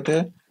contract right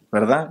there.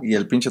 ¿verdad? Y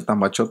el pinche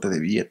tambachote de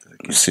billetes.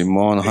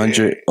 Simón,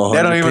 100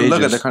 They don't even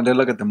look at the, they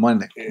look at the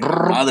money.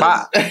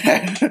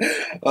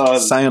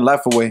 Sign your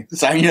life away.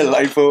 Sign your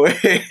life away.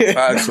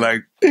 Facts,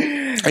 like,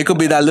 it could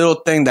be that little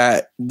thing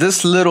that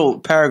this little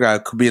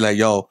paragraph could be like,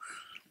 yo,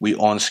 we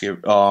own your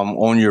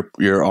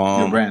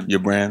brand. Your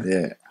brand.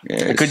 Yeah.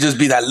 It could just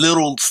be that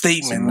little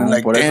statement. Simón,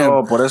 like,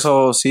 por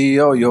eso,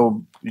 CEO,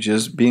 yo,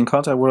 just be in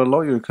contact with a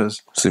lawyer,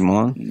 because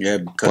Simón. Yeah,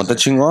 Ponte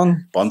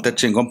chingón. Ponte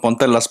chingón,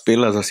 ponte las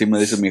pilas, así me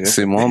dice mi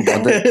jefe. Simón,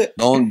 ponte,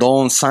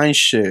 don't sign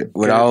shit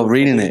without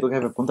reading it.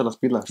 Ponte las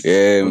pilas.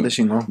 Yeah, Ponte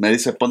chingón. me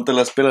dice ponte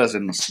las pilas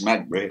en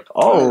smack break.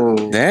 Oh,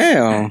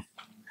 Damn.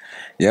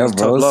 Yeah, That's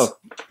bro. tough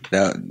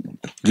love.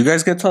 Do you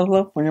guys get tough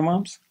love from your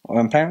moms or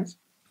your parents?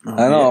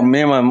 I know, me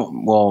and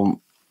my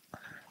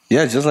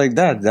yeah, just like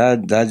that.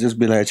 That just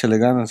be like chile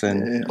ganas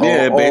and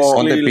basically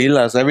ponte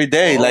pilas every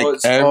day, like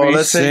every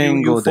let's say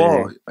single day.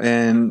 fall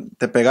and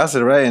te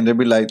pegaste, right? And they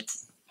be like,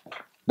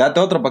 date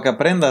otro para que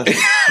aprendas.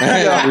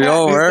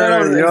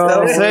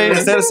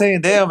 Instead of saying,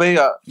 damn, baby,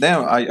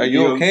 damn, are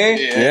you okay?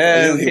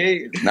 Yeah. Are you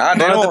okay? Nah,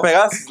 No te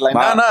pegaste. Like,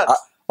 nah.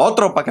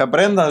 Otro para que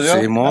aprendas, yo.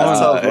 Simón,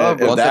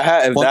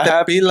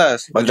 ponte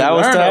pilas. But that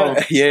was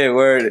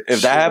word.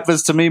 If that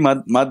happens to me,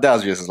 my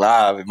dad's just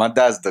laugh. My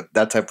dad's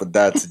that type of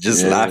dad to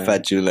just laugh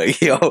at you,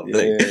 like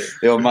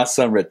yo, my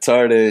son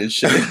retarded and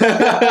shit.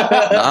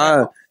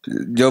 Nah,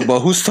 yo, but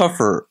who's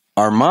tougher,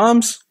 our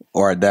moms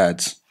or our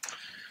dads?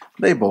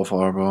 They both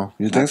are, bro.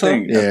 You think so? I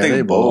think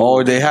they both.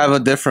 Oh, they have a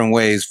different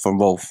ways for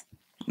both.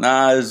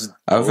 Nah,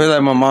 I feel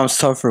like my mom's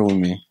tougher with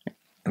me.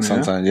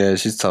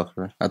 Sometimes, she's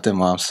tougher. I think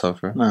mom's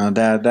tougher. Nah,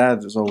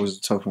 dad is always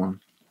a tough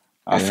one.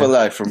 I feel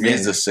like for me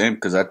it's the same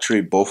because I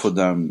treat both of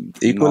them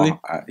equally.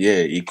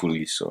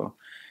 Equally. So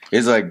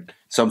it's like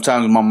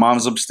sometimes my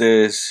mom's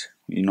upstairs,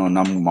 and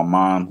I'm with my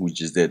mom who's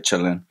just there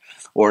chilling.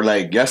 Or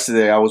like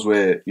yesterday, I was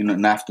with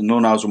in the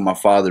afternoon, I was with my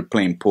father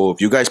playing pool. If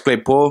you guys play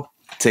pool,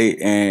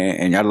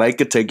 and y'all like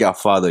it, take your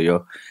father,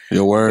 yo.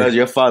 Your word. Because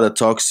your father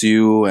talks to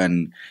you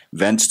and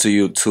vents to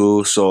you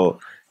too. So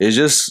it's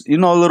just, a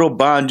little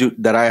bond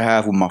that I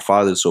have with my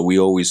father. So we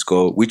always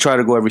go. We try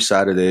to go every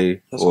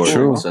Saturday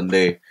or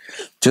Sunday.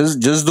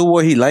 Just do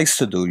what he likes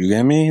to do. You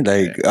get me?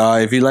 Like,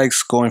 if he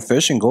likes going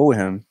fishing, go with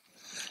him.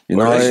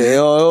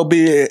 It'll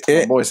be.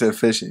 My boy said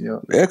fishing,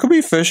 yo. It could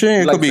be fishing.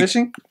 It could be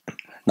fishing.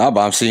 No,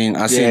 but I've seen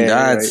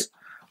dads.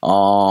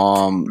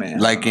 Right.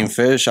 Liking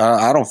fish.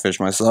 I don't fish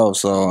myself,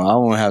 so I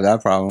won't have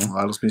that problem.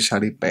 A los pinches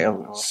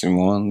jaripeo.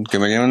 Simón, que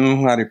me lleven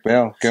un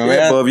jaripeo.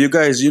 But if you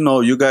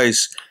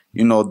guys,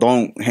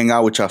 don't hang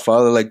out with your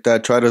father like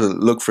that. Try to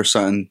look for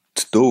something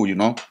to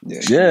do,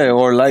 Yeah,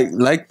 or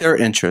like their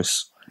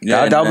interests.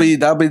 Yeah,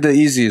 that'll be the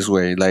easiest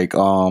way. Like,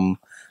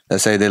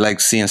 let's say they like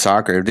seeing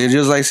soccer. If they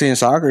just like seeing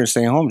soccer and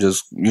staying home,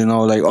 just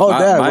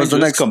Dad, what's the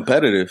next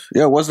competitive?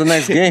 Yeah, what's the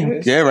next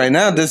game? Yeah, right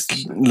now this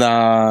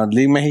La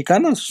Liga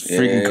Mexicana is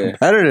freaking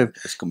competitive.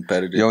 It's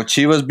competitive. Yo,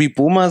 Chivas beat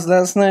Pumas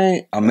last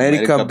night.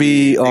 America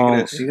beat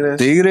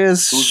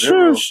Tigres.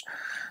 Shush.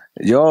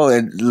 Yo,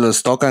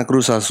 les tocan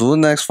Cruz Azul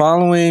next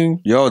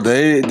following. Yo,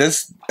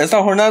 esta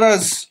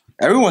jornada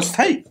everyone's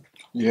tight.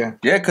 Yeah,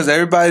 because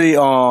everybody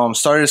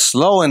started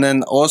slow, and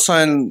then all of a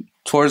sudden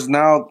towards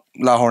now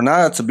la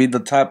jornada to be the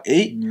top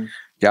 8.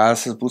 Ya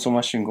se puso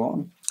más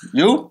chingón.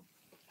 You?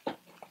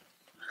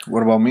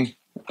 What about me?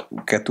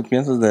 ¿Qué tú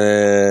piensas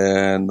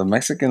de the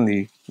Mexican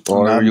League?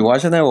 Or are you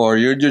watching it, or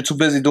you're too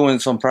busy doing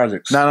some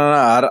projects? No.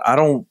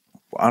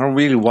 I don't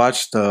really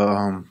watch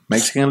the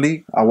Mexican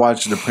League. I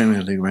watch the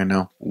Premier League right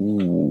now.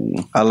 Ooh.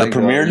 I like the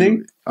Premier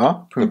League?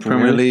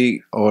 Premier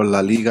League or La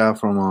Liga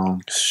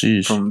from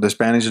the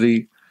Spanish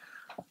League.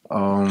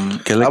 I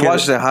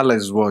watch the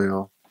highlights as well,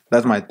 yo.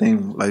 That's my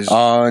thing. Like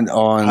on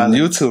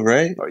YouTube,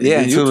 right?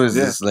 Yeah, YouTube is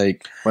just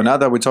like. But now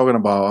that we're talking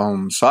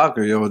about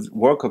soccer, yo,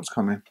 World Cup's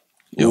coming.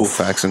 Yo,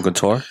 facts and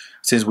couture.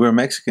 Since we're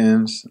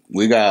Mexicans,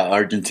 we got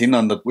Argentina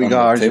on the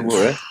table,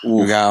 right?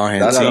 We got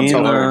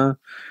Argentina.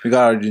 We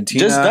got Argentina.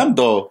 Just them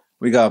though.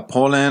 We got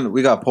Poland. Oh,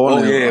 yeah,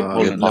 Poland.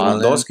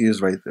 Lewandowski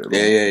is right there. Bro.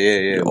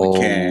 Yeah. We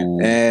can.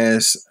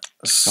 And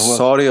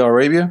Saudi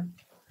Arabia.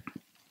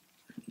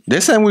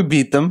 This time we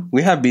beat them.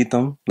 We have beat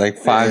them like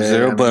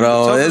 5-0, but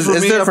it's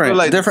different.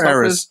 Like different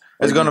eras.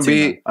 It's gonna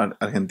be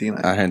Argentina.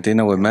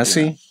 Argentina with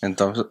Messi, and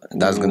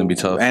that's gonna be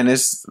tough. And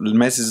it's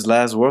Messi's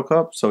last World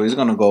Cup, so he's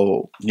gonna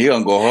go. He's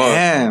gonna go hard.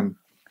 Damn.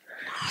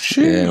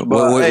 Yeah.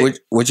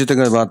 What you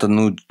think about the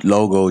new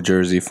logo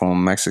jersey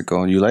from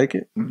Mexico? You like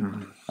it?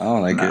 Mm-hmm. I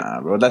don't like it.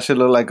 Nah, bro. That shit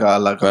look like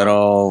a.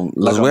 Pero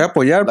los voy a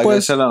apoyar, like pues.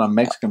 they're selling a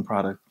Mexican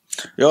product.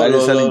 Yo, like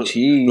they're selling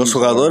cheese. Los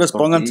jugadores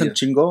pónganse el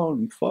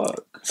chingón.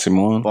 Fuck.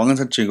 Simón.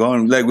 Pónganse el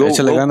chingón. Like,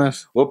 Échale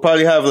ganas. We'll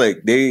probably have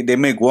like they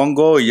make one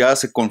goal y ya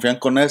se confían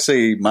con ese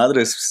y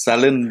madres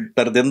salen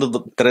perdiendo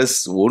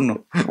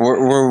 3-1.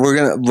 We're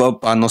gonna. Well,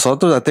 para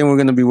nosotros, I think we're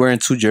gonna be wearing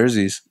 2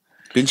 jerseys.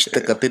 Pinche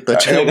tecatito.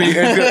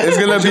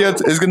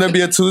 It's gonna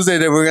be a Tuesday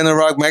that we're gonna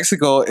rock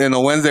Mexico, and a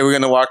Wednesday we're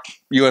gonna rock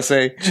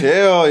USA.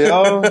 Chill,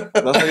 yo.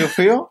 That's how you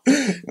feel?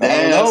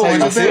 That's how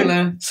you feel,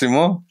 man.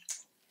 Simón.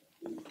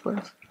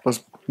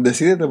 Pues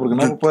decídete porque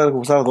no puedes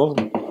usar 2.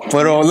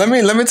 But let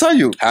me tell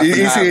you.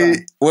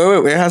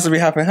 Wait, it has to be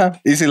half and half.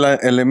 Y si la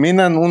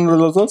eliminan uno de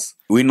los dos.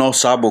 We know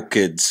Sabo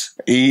kids.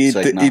 Y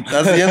te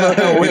estás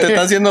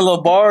haciendo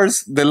los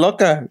bars de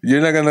loca.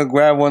 You're not gonna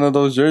grab one of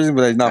those jerseys,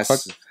 but like, nah, fuck.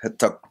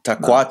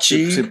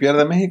 Tacuachi. Si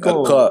pierde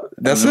Mexico.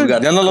 That's it.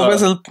 Ya no lo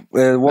ves el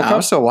World Cup.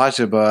 I'll still watch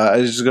it, but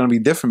it's just gonna be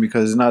different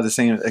because it's not the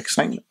same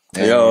excitement.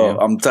 Yo,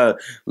 I'm telling.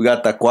 We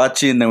got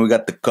Tacuachi and then we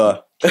got the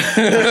Ka. We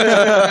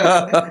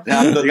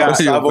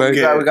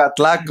got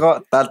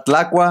Tlaco,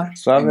 Tlacua,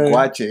 and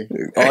Cuache.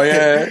 Oh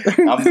yeah,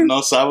 I'm no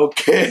Sabo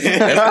kid.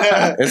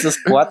 Ese es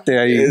cuate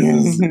ahí.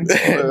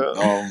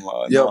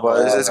 Yo,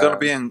 but it's gonna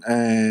be in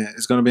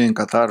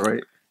Qatar,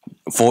 right?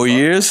 4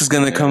 years. It's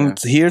gonna come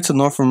here to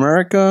North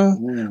America,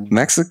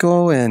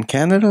 Mexico, and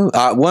Canada.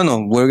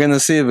 Bueno, we're gonna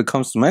see if it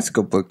comes to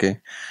Mexico,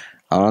 porque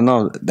I don't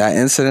know, that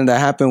incident that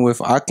happened with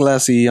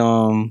Atlas y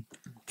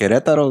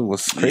Querétaro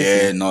was crazy.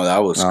 Yeah, no,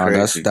 that was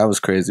crazy. That was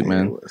crazy,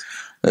 man.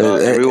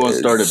 Everyone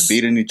started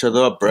beating each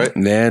other up, right?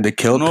 Yeah, they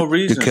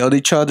killed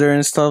each other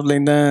and stuff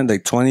like that.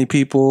 Like 20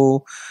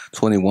 people,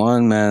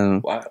 21,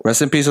 man. Wow.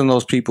 Rest in peace on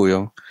those people,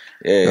 yo.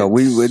 Yeah,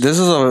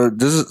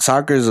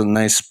 soccer is a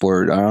nice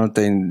sport. I don't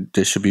think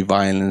there should be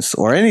violence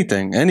or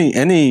anything.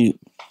 Any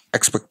I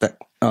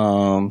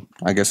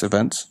guess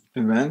events.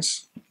 Yeah,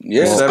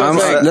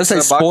 let's say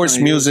sports,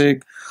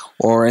 music,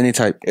 or any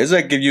type. It's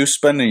like if you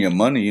spending your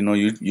money, you know,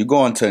 you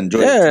going to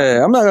enjoy.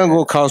 Yeah, I'm not gonna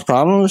go cause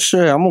problems.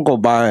 Shit, I'm gonna go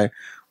buy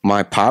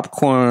my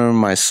popcorn,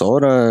 my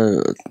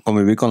soda,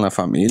 convivir con la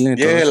familia.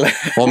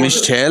 O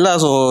mis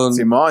chelas, o...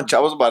 Simón, I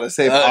was about to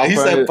say popcorn. He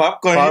said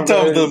popcorn. He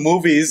told the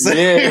movies.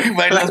 Yeah.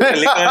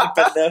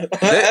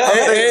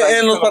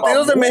 En los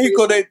partidos de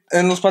México,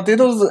 en los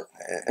partidos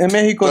en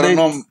México, en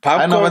los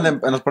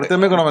partidos de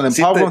México no venden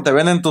popcorn, te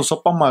venden tu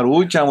sopa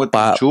maruchan with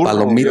churros.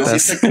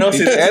 Palomitas.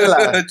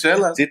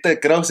 Sí te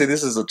creo si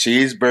this is a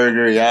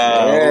cheeseburger,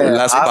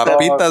 las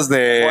papitas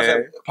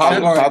de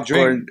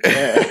popcorn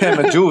and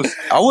a juice.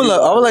 I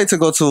would like to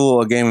go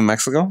to a game in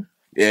Mexico.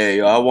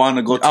 Yeah, I want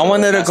to go to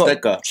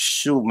Azteca.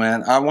 Shoot,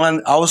 man. I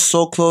was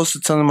so close to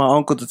telling my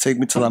uncle to take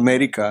me to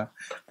America.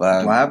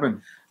 But what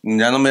happened?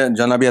 Ya no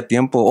había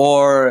tiempo.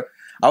 Or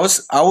I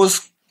was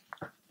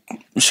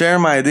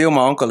sharing my idea with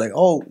my uncle, like,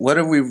 oh, what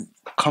if we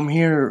come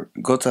here,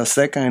 go to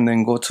Azteca, and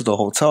then go to the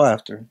hotel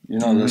after? You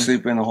know, to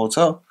sleep in the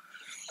hotel.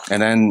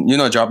 And then, you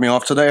know, drop me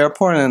off to the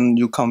airport and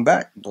you come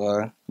back.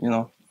 But, you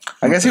know,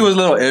 I guess he was a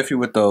little iffy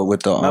with the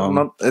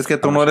no, es que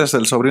tú no eres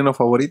el sobrino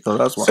favorito.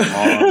 That's why.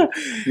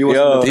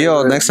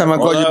 Yo, next time I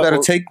go, you better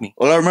take me.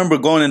 Well, I remember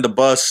going in the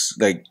bus,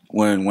 like,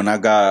 when I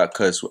got,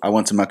 because I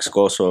went to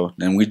Mexico, so,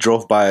 and we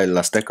drove by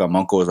La Azteca. My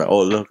uncle was like,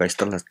 oh, look, I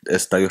still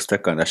Estadio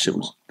Azteca.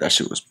 That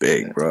shit was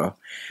big, bro.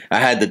 I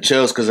had the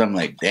chills because I'm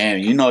like, damn,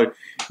 you know,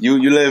 you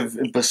live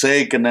in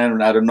Passaic, and then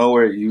out of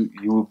nowhere,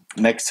 you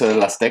next to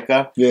La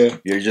Azteca. Yeah.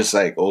 You're just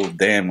like, oh,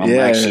 damn, I'm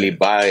actually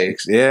by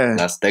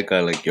La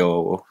Azteca. Like,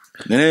 yo.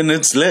 And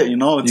it's lit, you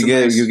know.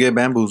 You get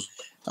bamboos.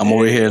 I'm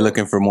over here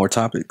looking for more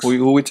topics.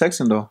 Who we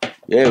texting, though?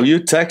 Yeah, who you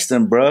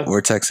texting, bro?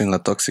 We're texting La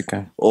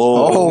Tóxica.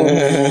 Oh. How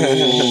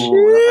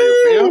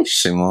you feel?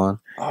 Simón.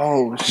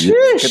 Oh, shit.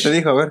 ¿Qué te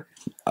dijo? A ver.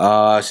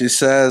 She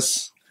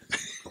says...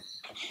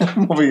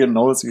 I'm over your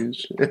nose and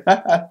shit.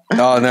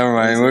 Oh, never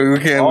mind. We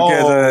can't...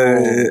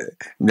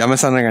 ya me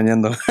están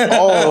engañando.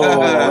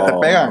 Oh, te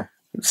pegan.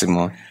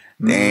 Simón.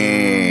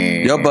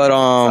 Damn. Yo, but...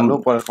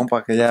 Salud por el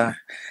compa que ya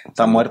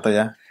está muerto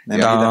ya. Yo,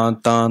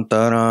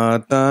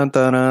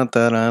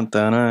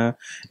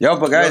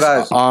 but guys,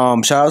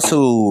 shout out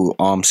to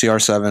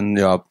CR7.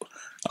 Yo,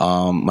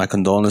 my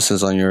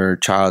condolences on your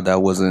child that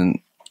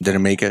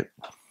didn't make it.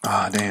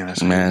 Oh, damn,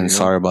 that's man. crazy,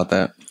 sorry about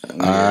that.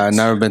 I've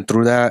never been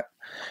through that.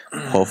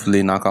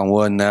 Hopefully, knock on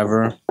wood,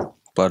 never.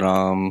 But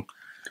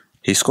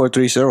he scored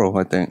 3-0,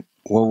 I think.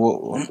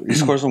 He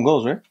scored some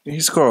goals, right? He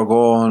scored a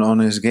goal on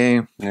his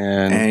game,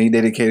 and he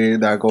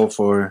dedicated that goal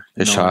for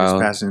his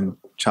passing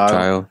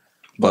child.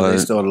 But they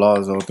still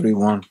lost, though,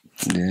 3-1.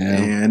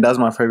 Yeah. And that's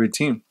my favorite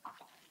team.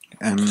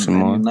 And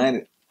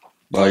United.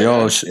 But,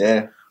 yo,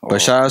 But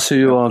shout out to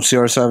you,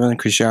 CR7,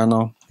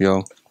 Cristiano.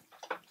 Yo,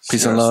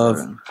 peace and love.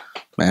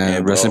 Man, yeah,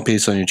 rest in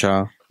peace on your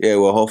child. Yeah,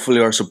 well,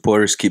 hopefully our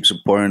supporters keep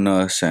supporting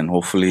us. And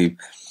hopefully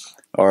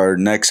our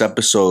next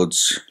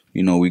episodes,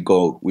 you know, we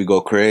go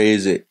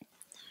crazy.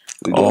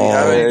 Do we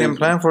have anything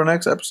planned for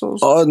next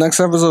episodes? Oh, next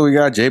episode, we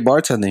got Jay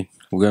bartending.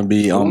 We're gonna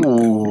be Jay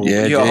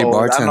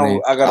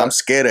bartending. I'm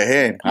scared of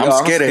him. I'm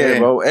scared of him,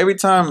 bro. Every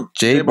time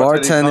Jay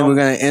bartending, we're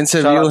gonna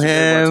interview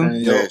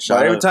him.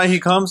 Every time he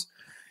comes,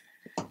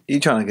 he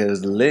trying to get us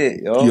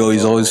lit, yo. Yo,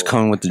 he's always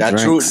coming with the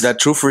drinks. That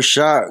true for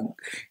shot.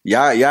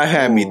 Y'all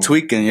had me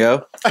tweaking,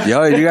 yo.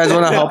 Yo, you guys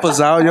want to help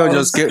us out, yo?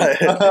 Just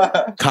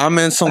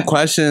comment some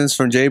questions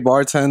from Jay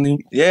bartending.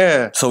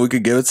 Yeah, so we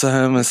could give it to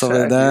him and stuff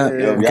like that.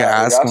 Yeah. We can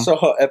ask him.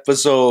 Saw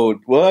episode.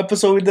 What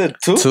episode we did?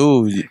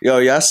 2. Yo,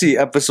 y'all see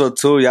episode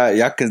 2?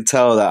 Y'all can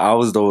tell that I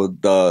was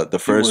the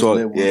first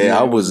one.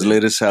 I was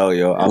lit as hell,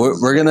 yo.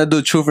 We're gonna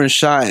do Truth and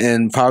Shot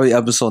in probably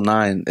episode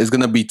 9. It's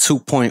gonna be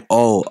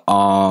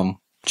 2.0.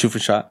 Truth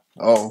and Shot.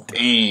 Oh,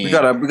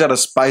 damn. We gotta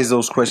spice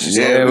those questions.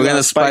 Yeah, we're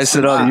gonna spice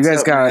it up. You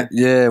guys got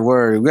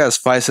word. We gotta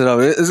spice it up.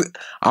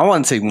 I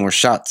want to take more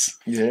shots.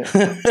 Yeah.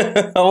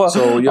 I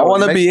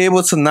want to be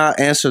able to not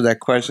answer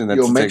that question.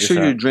 Make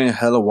sure you drink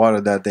hella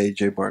water that day,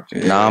 J Park.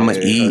 Nah, I'm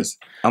gonna eat.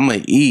 I'm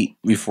gonna eat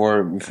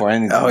before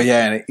anything. Oh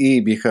yeah, and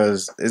eat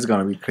because it's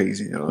gonna be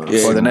crazy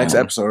for the next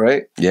episode,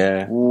 right?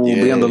 Yeah.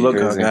 Be on the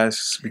lookout,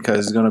 guys,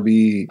 because it's gonna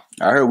be.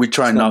 I heard we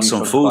trying out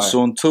some food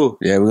soon too.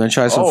 Yeah, we're gonna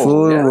try some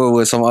food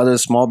with some other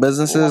small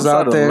businesses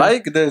out there.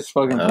 Like this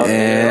fucking.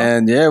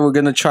 And we're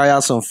gonna try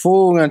out some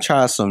food. We're gonna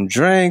try out some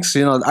drinks.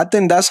 You know, I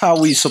think that's how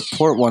we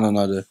support one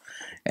another.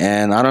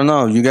 And I don't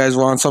know, you guys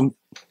want some?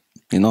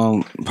 You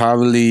know,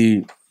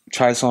 probably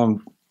try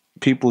some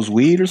people's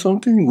weed or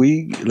something.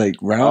 Weed like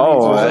round.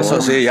 Oh, eso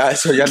sí, ya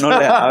eso ya no le.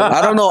 I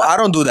don't know. I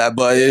don't do that,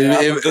 but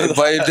if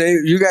they,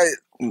 you guys,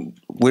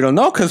 we don't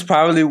know because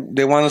probably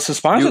they want us to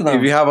sponsor them.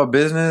 If you have a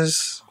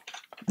business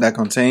that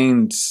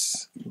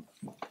contains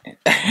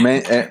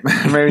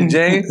Mary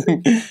Jane,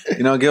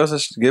 you know, give us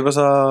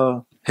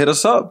a hit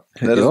us up.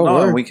 Let us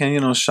know. We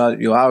can,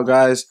 shout you out,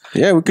 guys.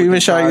 Yeah, we can even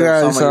shout you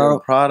guys some of your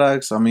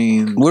products. I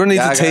mean, we don't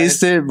need to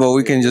taste it, but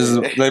we can just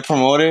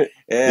promote it.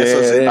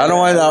 Yeah. I don't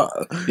want that.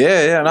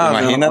 Yeah.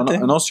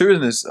 No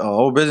seriousness.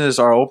 All businesses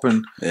are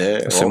open.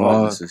 Yeah,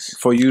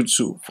 for you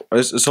to.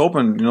 It's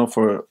open,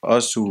 for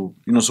us to,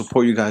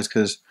 support you guys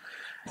because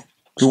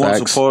we want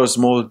to support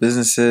small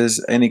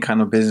businesses, any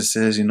kind of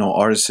businesses,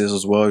 artists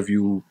as well. If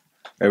you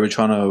ever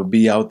trying to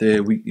be out there,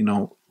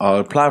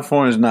 our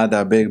platform is not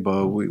that big,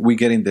 but we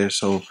getting there.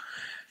 So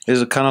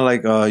it's kind of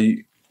like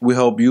we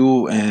help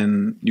you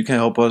and you can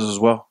help us as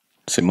well.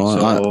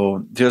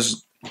 So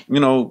just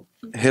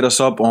hit us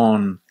up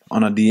on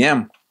a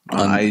DM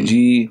on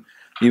IG,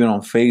 even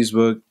on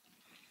Facebook.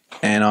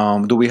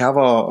 And do we have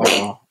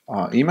a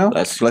email?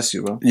 Bless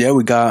you, bro. Yeah,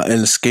 we got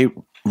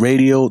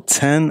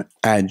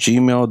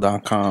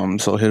escaperadio10@gmail.com.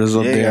 So hit us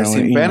up there.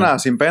 Sin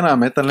pena,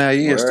 métanle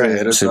ahí.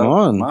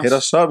 Simón. Hit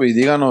us up y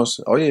díganos,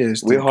 oye,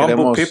 we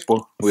humble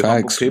people.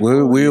 Facts. We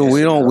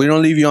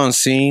don't leave you on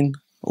scene.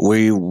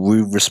 We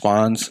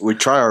respond. We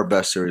try our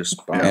best to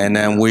respond, and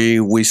then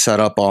we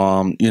set up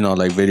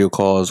like video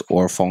calls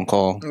or phone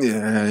call.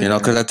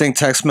 Because I think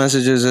text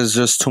messages is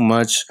just too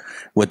much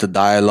with the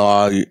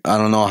dialogue. I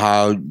don't know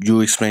how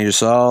you explain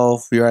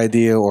yourself, your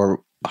idea,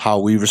 or how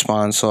we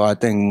respond. So I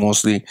think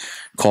mostly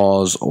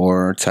calls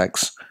or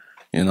texts.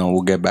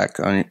 We'll get back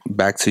to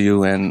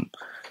you and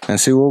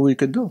see what we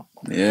could do.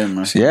 Yeah,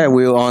 man. Yeah,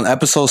 we're on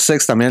episode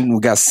 6. We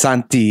got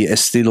Santi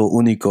Estilo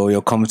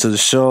Único. Coming to the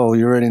show.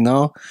 You already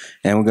know.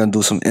 And we're gonna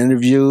do some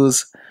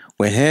interviews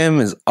with him,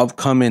 his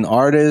upcoming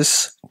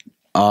artists.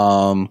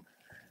 That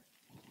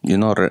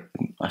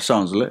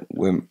sounds lit.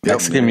 With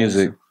Mexican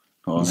music.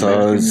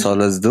 So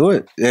let's do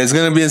it. It's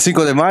gonna be in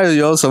Cinco de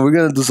Mayo, so we're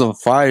gonna do some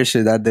fire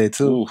shit that day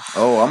too.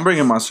 Oh, I'm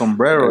bringing my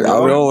sombrero.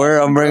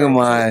 I'm bringing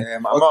my.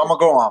 I'm gonna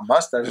go on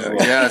mustache.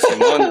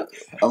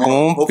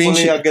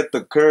 Hopefully I get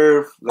the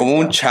curve.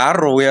 Como un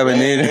charro voy a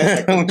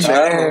venir. Un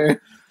charro.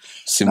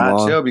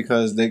 Not chill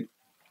because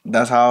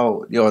that's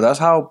how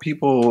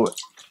people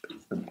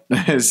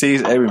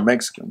sees every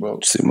Mexican, bro.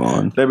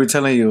 Simon. They be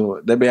telling you.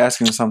 They be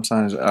asking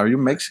sometimes, "Are you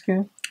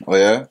Mexican?" Oh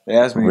yeah. They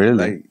ask me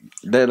really.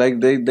 They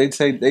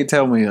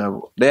tell me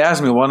they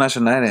ask me what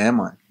nationality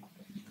am I?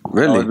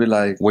 Really? I would be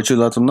like, what you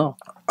let them know?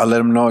 I let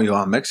them know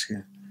I'm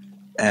Mexican,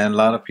 and a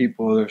lot of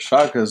people are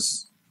shocked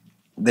because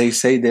they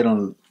say I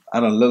don't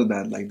look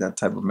like that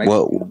type of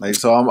Mexican.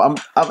 So I'm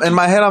in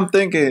my head I'm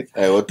thinking,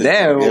 hey, what you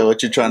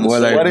trying to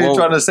say? What are you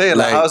trying to say?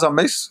 Like how's a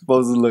Mexican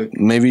supposed to look?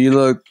 Maybe you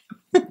look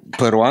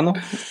peruano.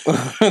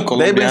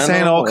 They've been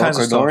saying all kinds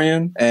of stuff,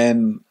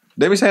 and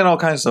they be saying all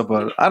kinds of stuff,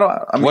 but I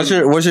mean,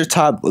 what's your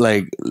top,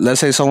 like, let's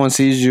say someone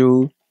sees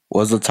you,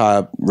 what's the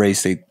top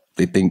race they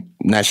think,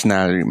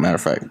 nationality, matter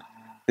of fact,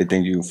 they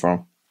think you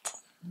from?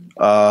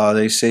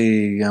 They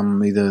say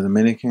I'm either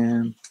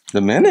Dominican,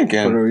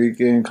 Puerto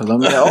Rican,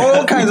 Colombia,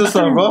 all kinds of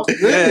stuff, bro.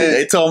 Yeah,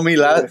 they told me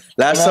last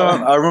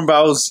time. I remember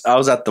I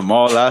was at the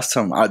mall last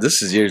time.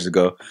 This is years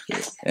ago.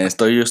 And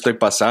estoy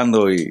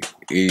pasando y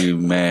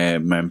me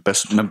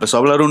empezó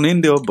a hablar un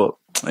indio, but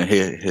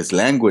his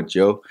language,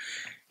 yo.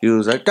 He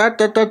was like, da,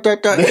 da, da, da,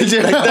 da. Like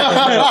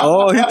that.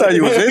 Oh, he thought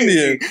you was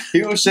Indian.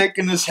 He was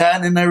shaking his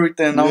hand and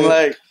everything. I'm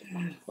like,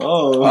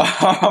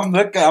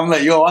 I'm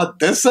like, yo, I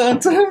did something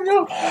to him,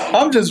 yo.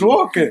 I'm just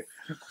walking.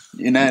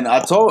 And then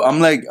I'm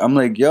like,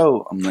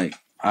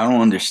 I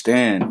don't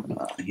understand.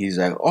 He's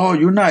like, oh,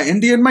 you're not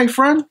Indian, my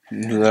friend?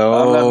 No.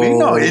 I'm like, me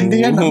no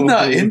Indian. I'm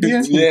not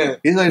Indian. Yeah.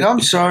 He's like, I'm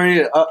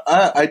sorry.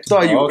 I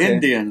thought you were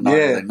Indian. And I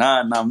was like,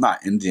 nah, I'm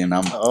not Indian.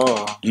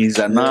 He's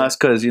like, nah, it's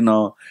because, you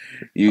know,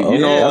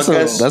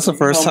 that's the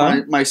first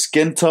time. My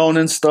skin tone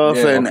and stuff.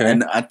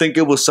 And I think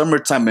it was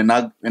summertime. And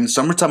in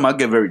summertime, I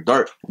get very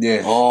dark.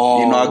 Yeah.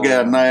 I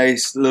get a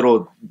nice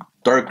little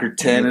darker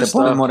tan and Te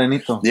pone stuff.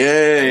 morenito.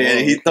 Yeah,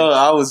 he thought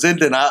I was in.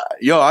 Then I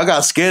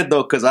got scared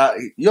though, cause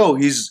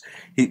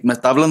he me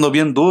está hablando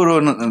bien duro,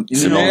 and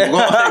you know, go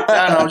like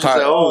that. And I was just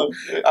like, oh,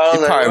 I He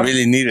was probably like,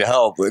 really needed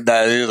help with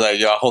that. He was like,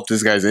 yo, I hope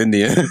this guy's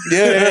Indian.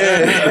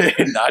 yeah.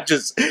 And I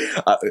just,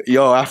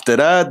 after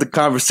that, the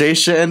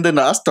conversation ended.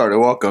 I started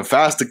walking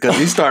faster because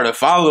he started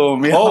following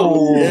me.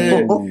 Oh.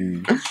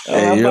 Yeah.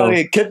 Hey, I'm yo. about to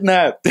get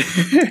kidnapped.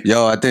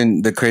 Yo, I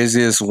think the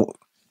craziest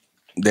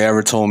they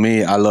ever told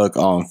me, I look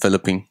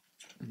Philippine.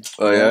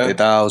 Oh yeah. They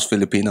thought I was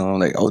Filipino. I'm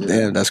like, oh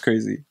damn, that's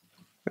crazy.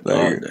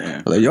 Like,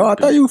 damn. like, yo, I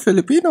thought you were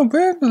Filipino,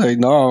 man. Like,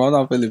 no, I'm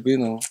not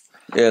Filipino.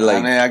 Yeah, like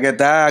I mean, I get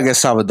that. I get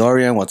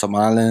Salvadorian,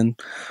 Guatemalan.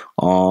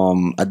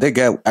 I did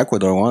get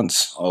Ecuador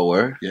once. oh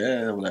where?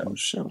 Yeah, I'm like, oh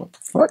shit, what the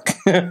fuck?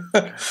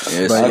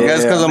 Yes, But I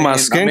guess because of my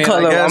skin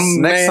color, I guess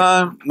I'm next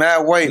time, mad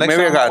white. next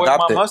Maybe I time got wear my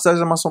adopted. mustache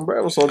and my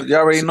sombrero, so you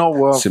already know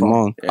where I'm from.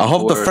 Simone. Yeah, I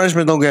hope the word.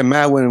 Frenchmen don't get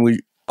mad when we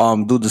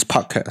do this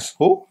podcast.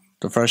 Who?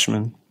 The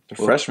freshmen, The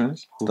freshmen.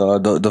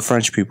 the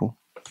French people.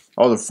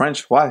 Oh, the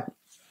French. Why?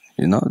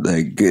 You know,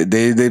 like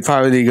they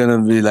probably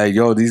gonna be like,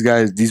 yo, these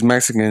guys, these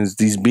Mexicans,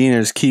 these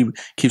beaners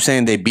keep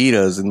saying they beat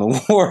us in the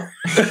war.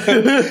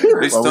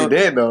 Well, we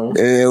did though.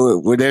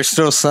 They're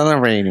still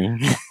celebrating.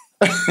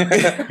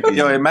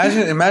 Yo,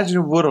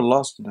 imagine we would have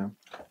lost to them.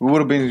 We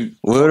would have been.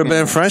 We would have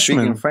been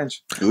speaking Frenchmen.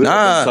 French.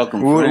 Nah,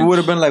 We would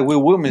have been like we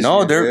women.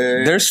 No,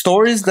 there's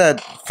stories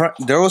that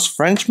there was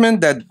Frenchmen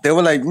that they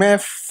were like, man,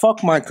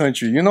 fuck my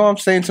country. You know what I'm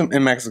saying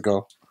in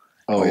Mexico?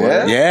 Oh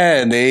yeah.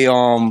 Yeah, and they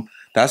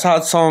that's how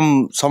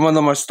some of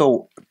them are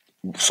still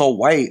so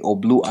white or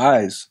blue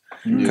eyes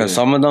because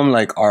some of them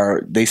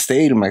they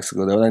stayed in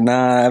Mexico. They were like,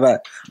 nah, I'm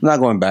not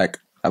going back.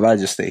 I better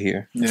just stay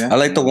here. Yeah. I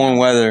like the warm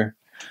weather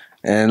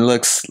and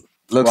looks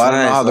Well, I don't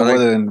know nice. how the I like-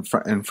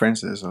 weather in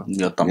France is. So.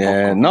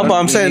 Yeah, no, but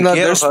I'm saying that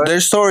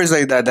there's stories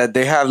like that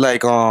they have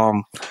like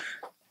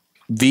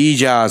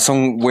Villa,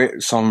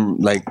 some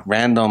like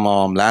random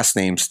last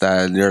names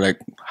that they're like,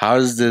 how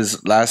is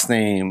this last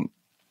name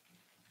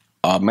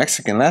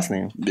Mexican last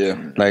name?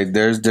 Yeah. Like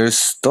there's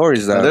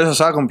stories that There's a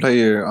soccer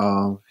player.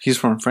 He's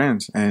from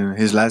France, and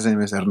his last name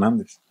is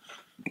Hernandez.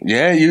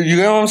 yeah, you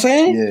get what I'm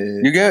saying?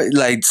 Yeah. You get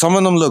like some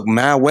of them look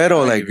mad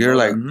weirdo, like you're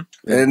like,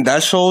 and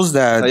that shows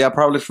that So yeah,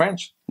 probably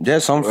French. yeah,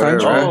 some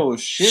French. Right? Oh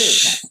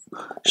shit.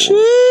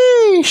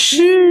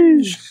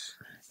 Sheesh.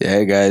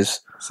 Yeah,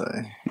 guys. So,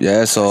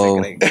 Yeah,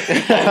 so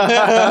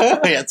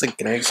that's a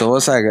great. so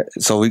what's that?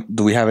 So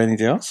do we have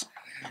anything else?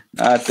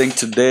 I think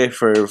today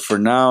for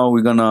now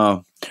we're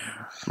gonna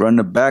run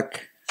it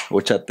back,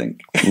 which I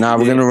think. Nah,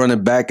 we're gonna run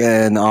it back,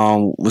 and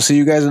we'll see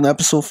you guys in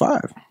episode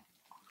 5.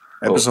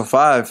 Episode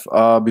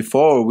 5.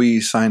 Before we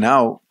sign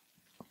out,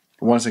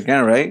 once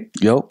again, right?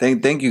 Yo,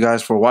 Thank you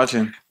guys for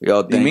watching. Yo,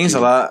 It means a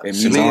lot. It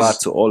means a lot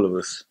to all of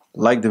us.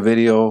 Like the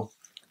video,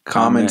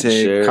 Comment,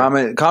 share.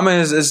 comment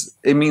is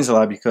it means a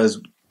lot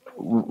because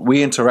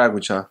we interact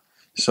with y'all.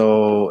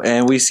 So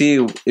and we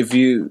see if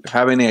you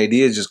have any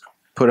ideas, just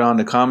put it on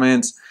the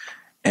comments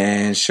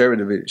and share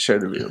the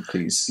video,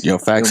 please. yo,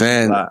 facts, It means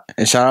a and lot.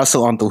 shout out to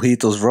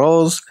Antojitos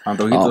Rose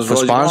Antojitos for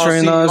Rose.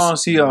 sponsoring You're us. gonna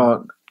see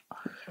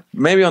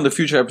maybe on the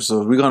future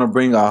episodes we're gonna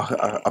bring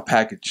a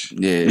package.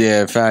 Yeah.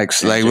 Yeah,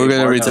 facts. And Like J we're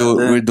gonna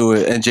Bartender. redo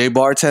it, and J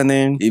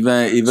bartending,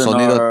 Even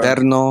Sonido our,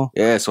 Terno,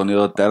 yeah,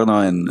 Sonido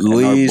Terno and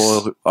Luis,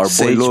 our boy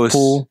Sage Luis.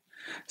 Pool.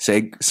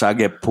 Sage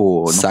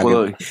Pool. No Sage-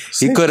 puedo- he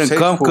Sage- couldn't Sage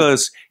come Pool.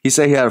 because he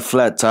said he had a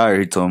flat tire.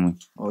 He told me.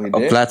 Oh,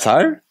 A flat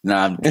tire?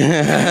 Nah,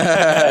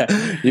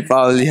 He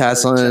probably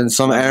has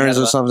some errands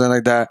or something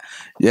like that.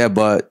 Yeah,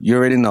 but you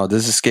already know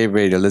this is Skate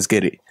Radio. Let's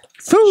get it.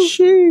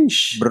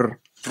 Sheesh. Brr.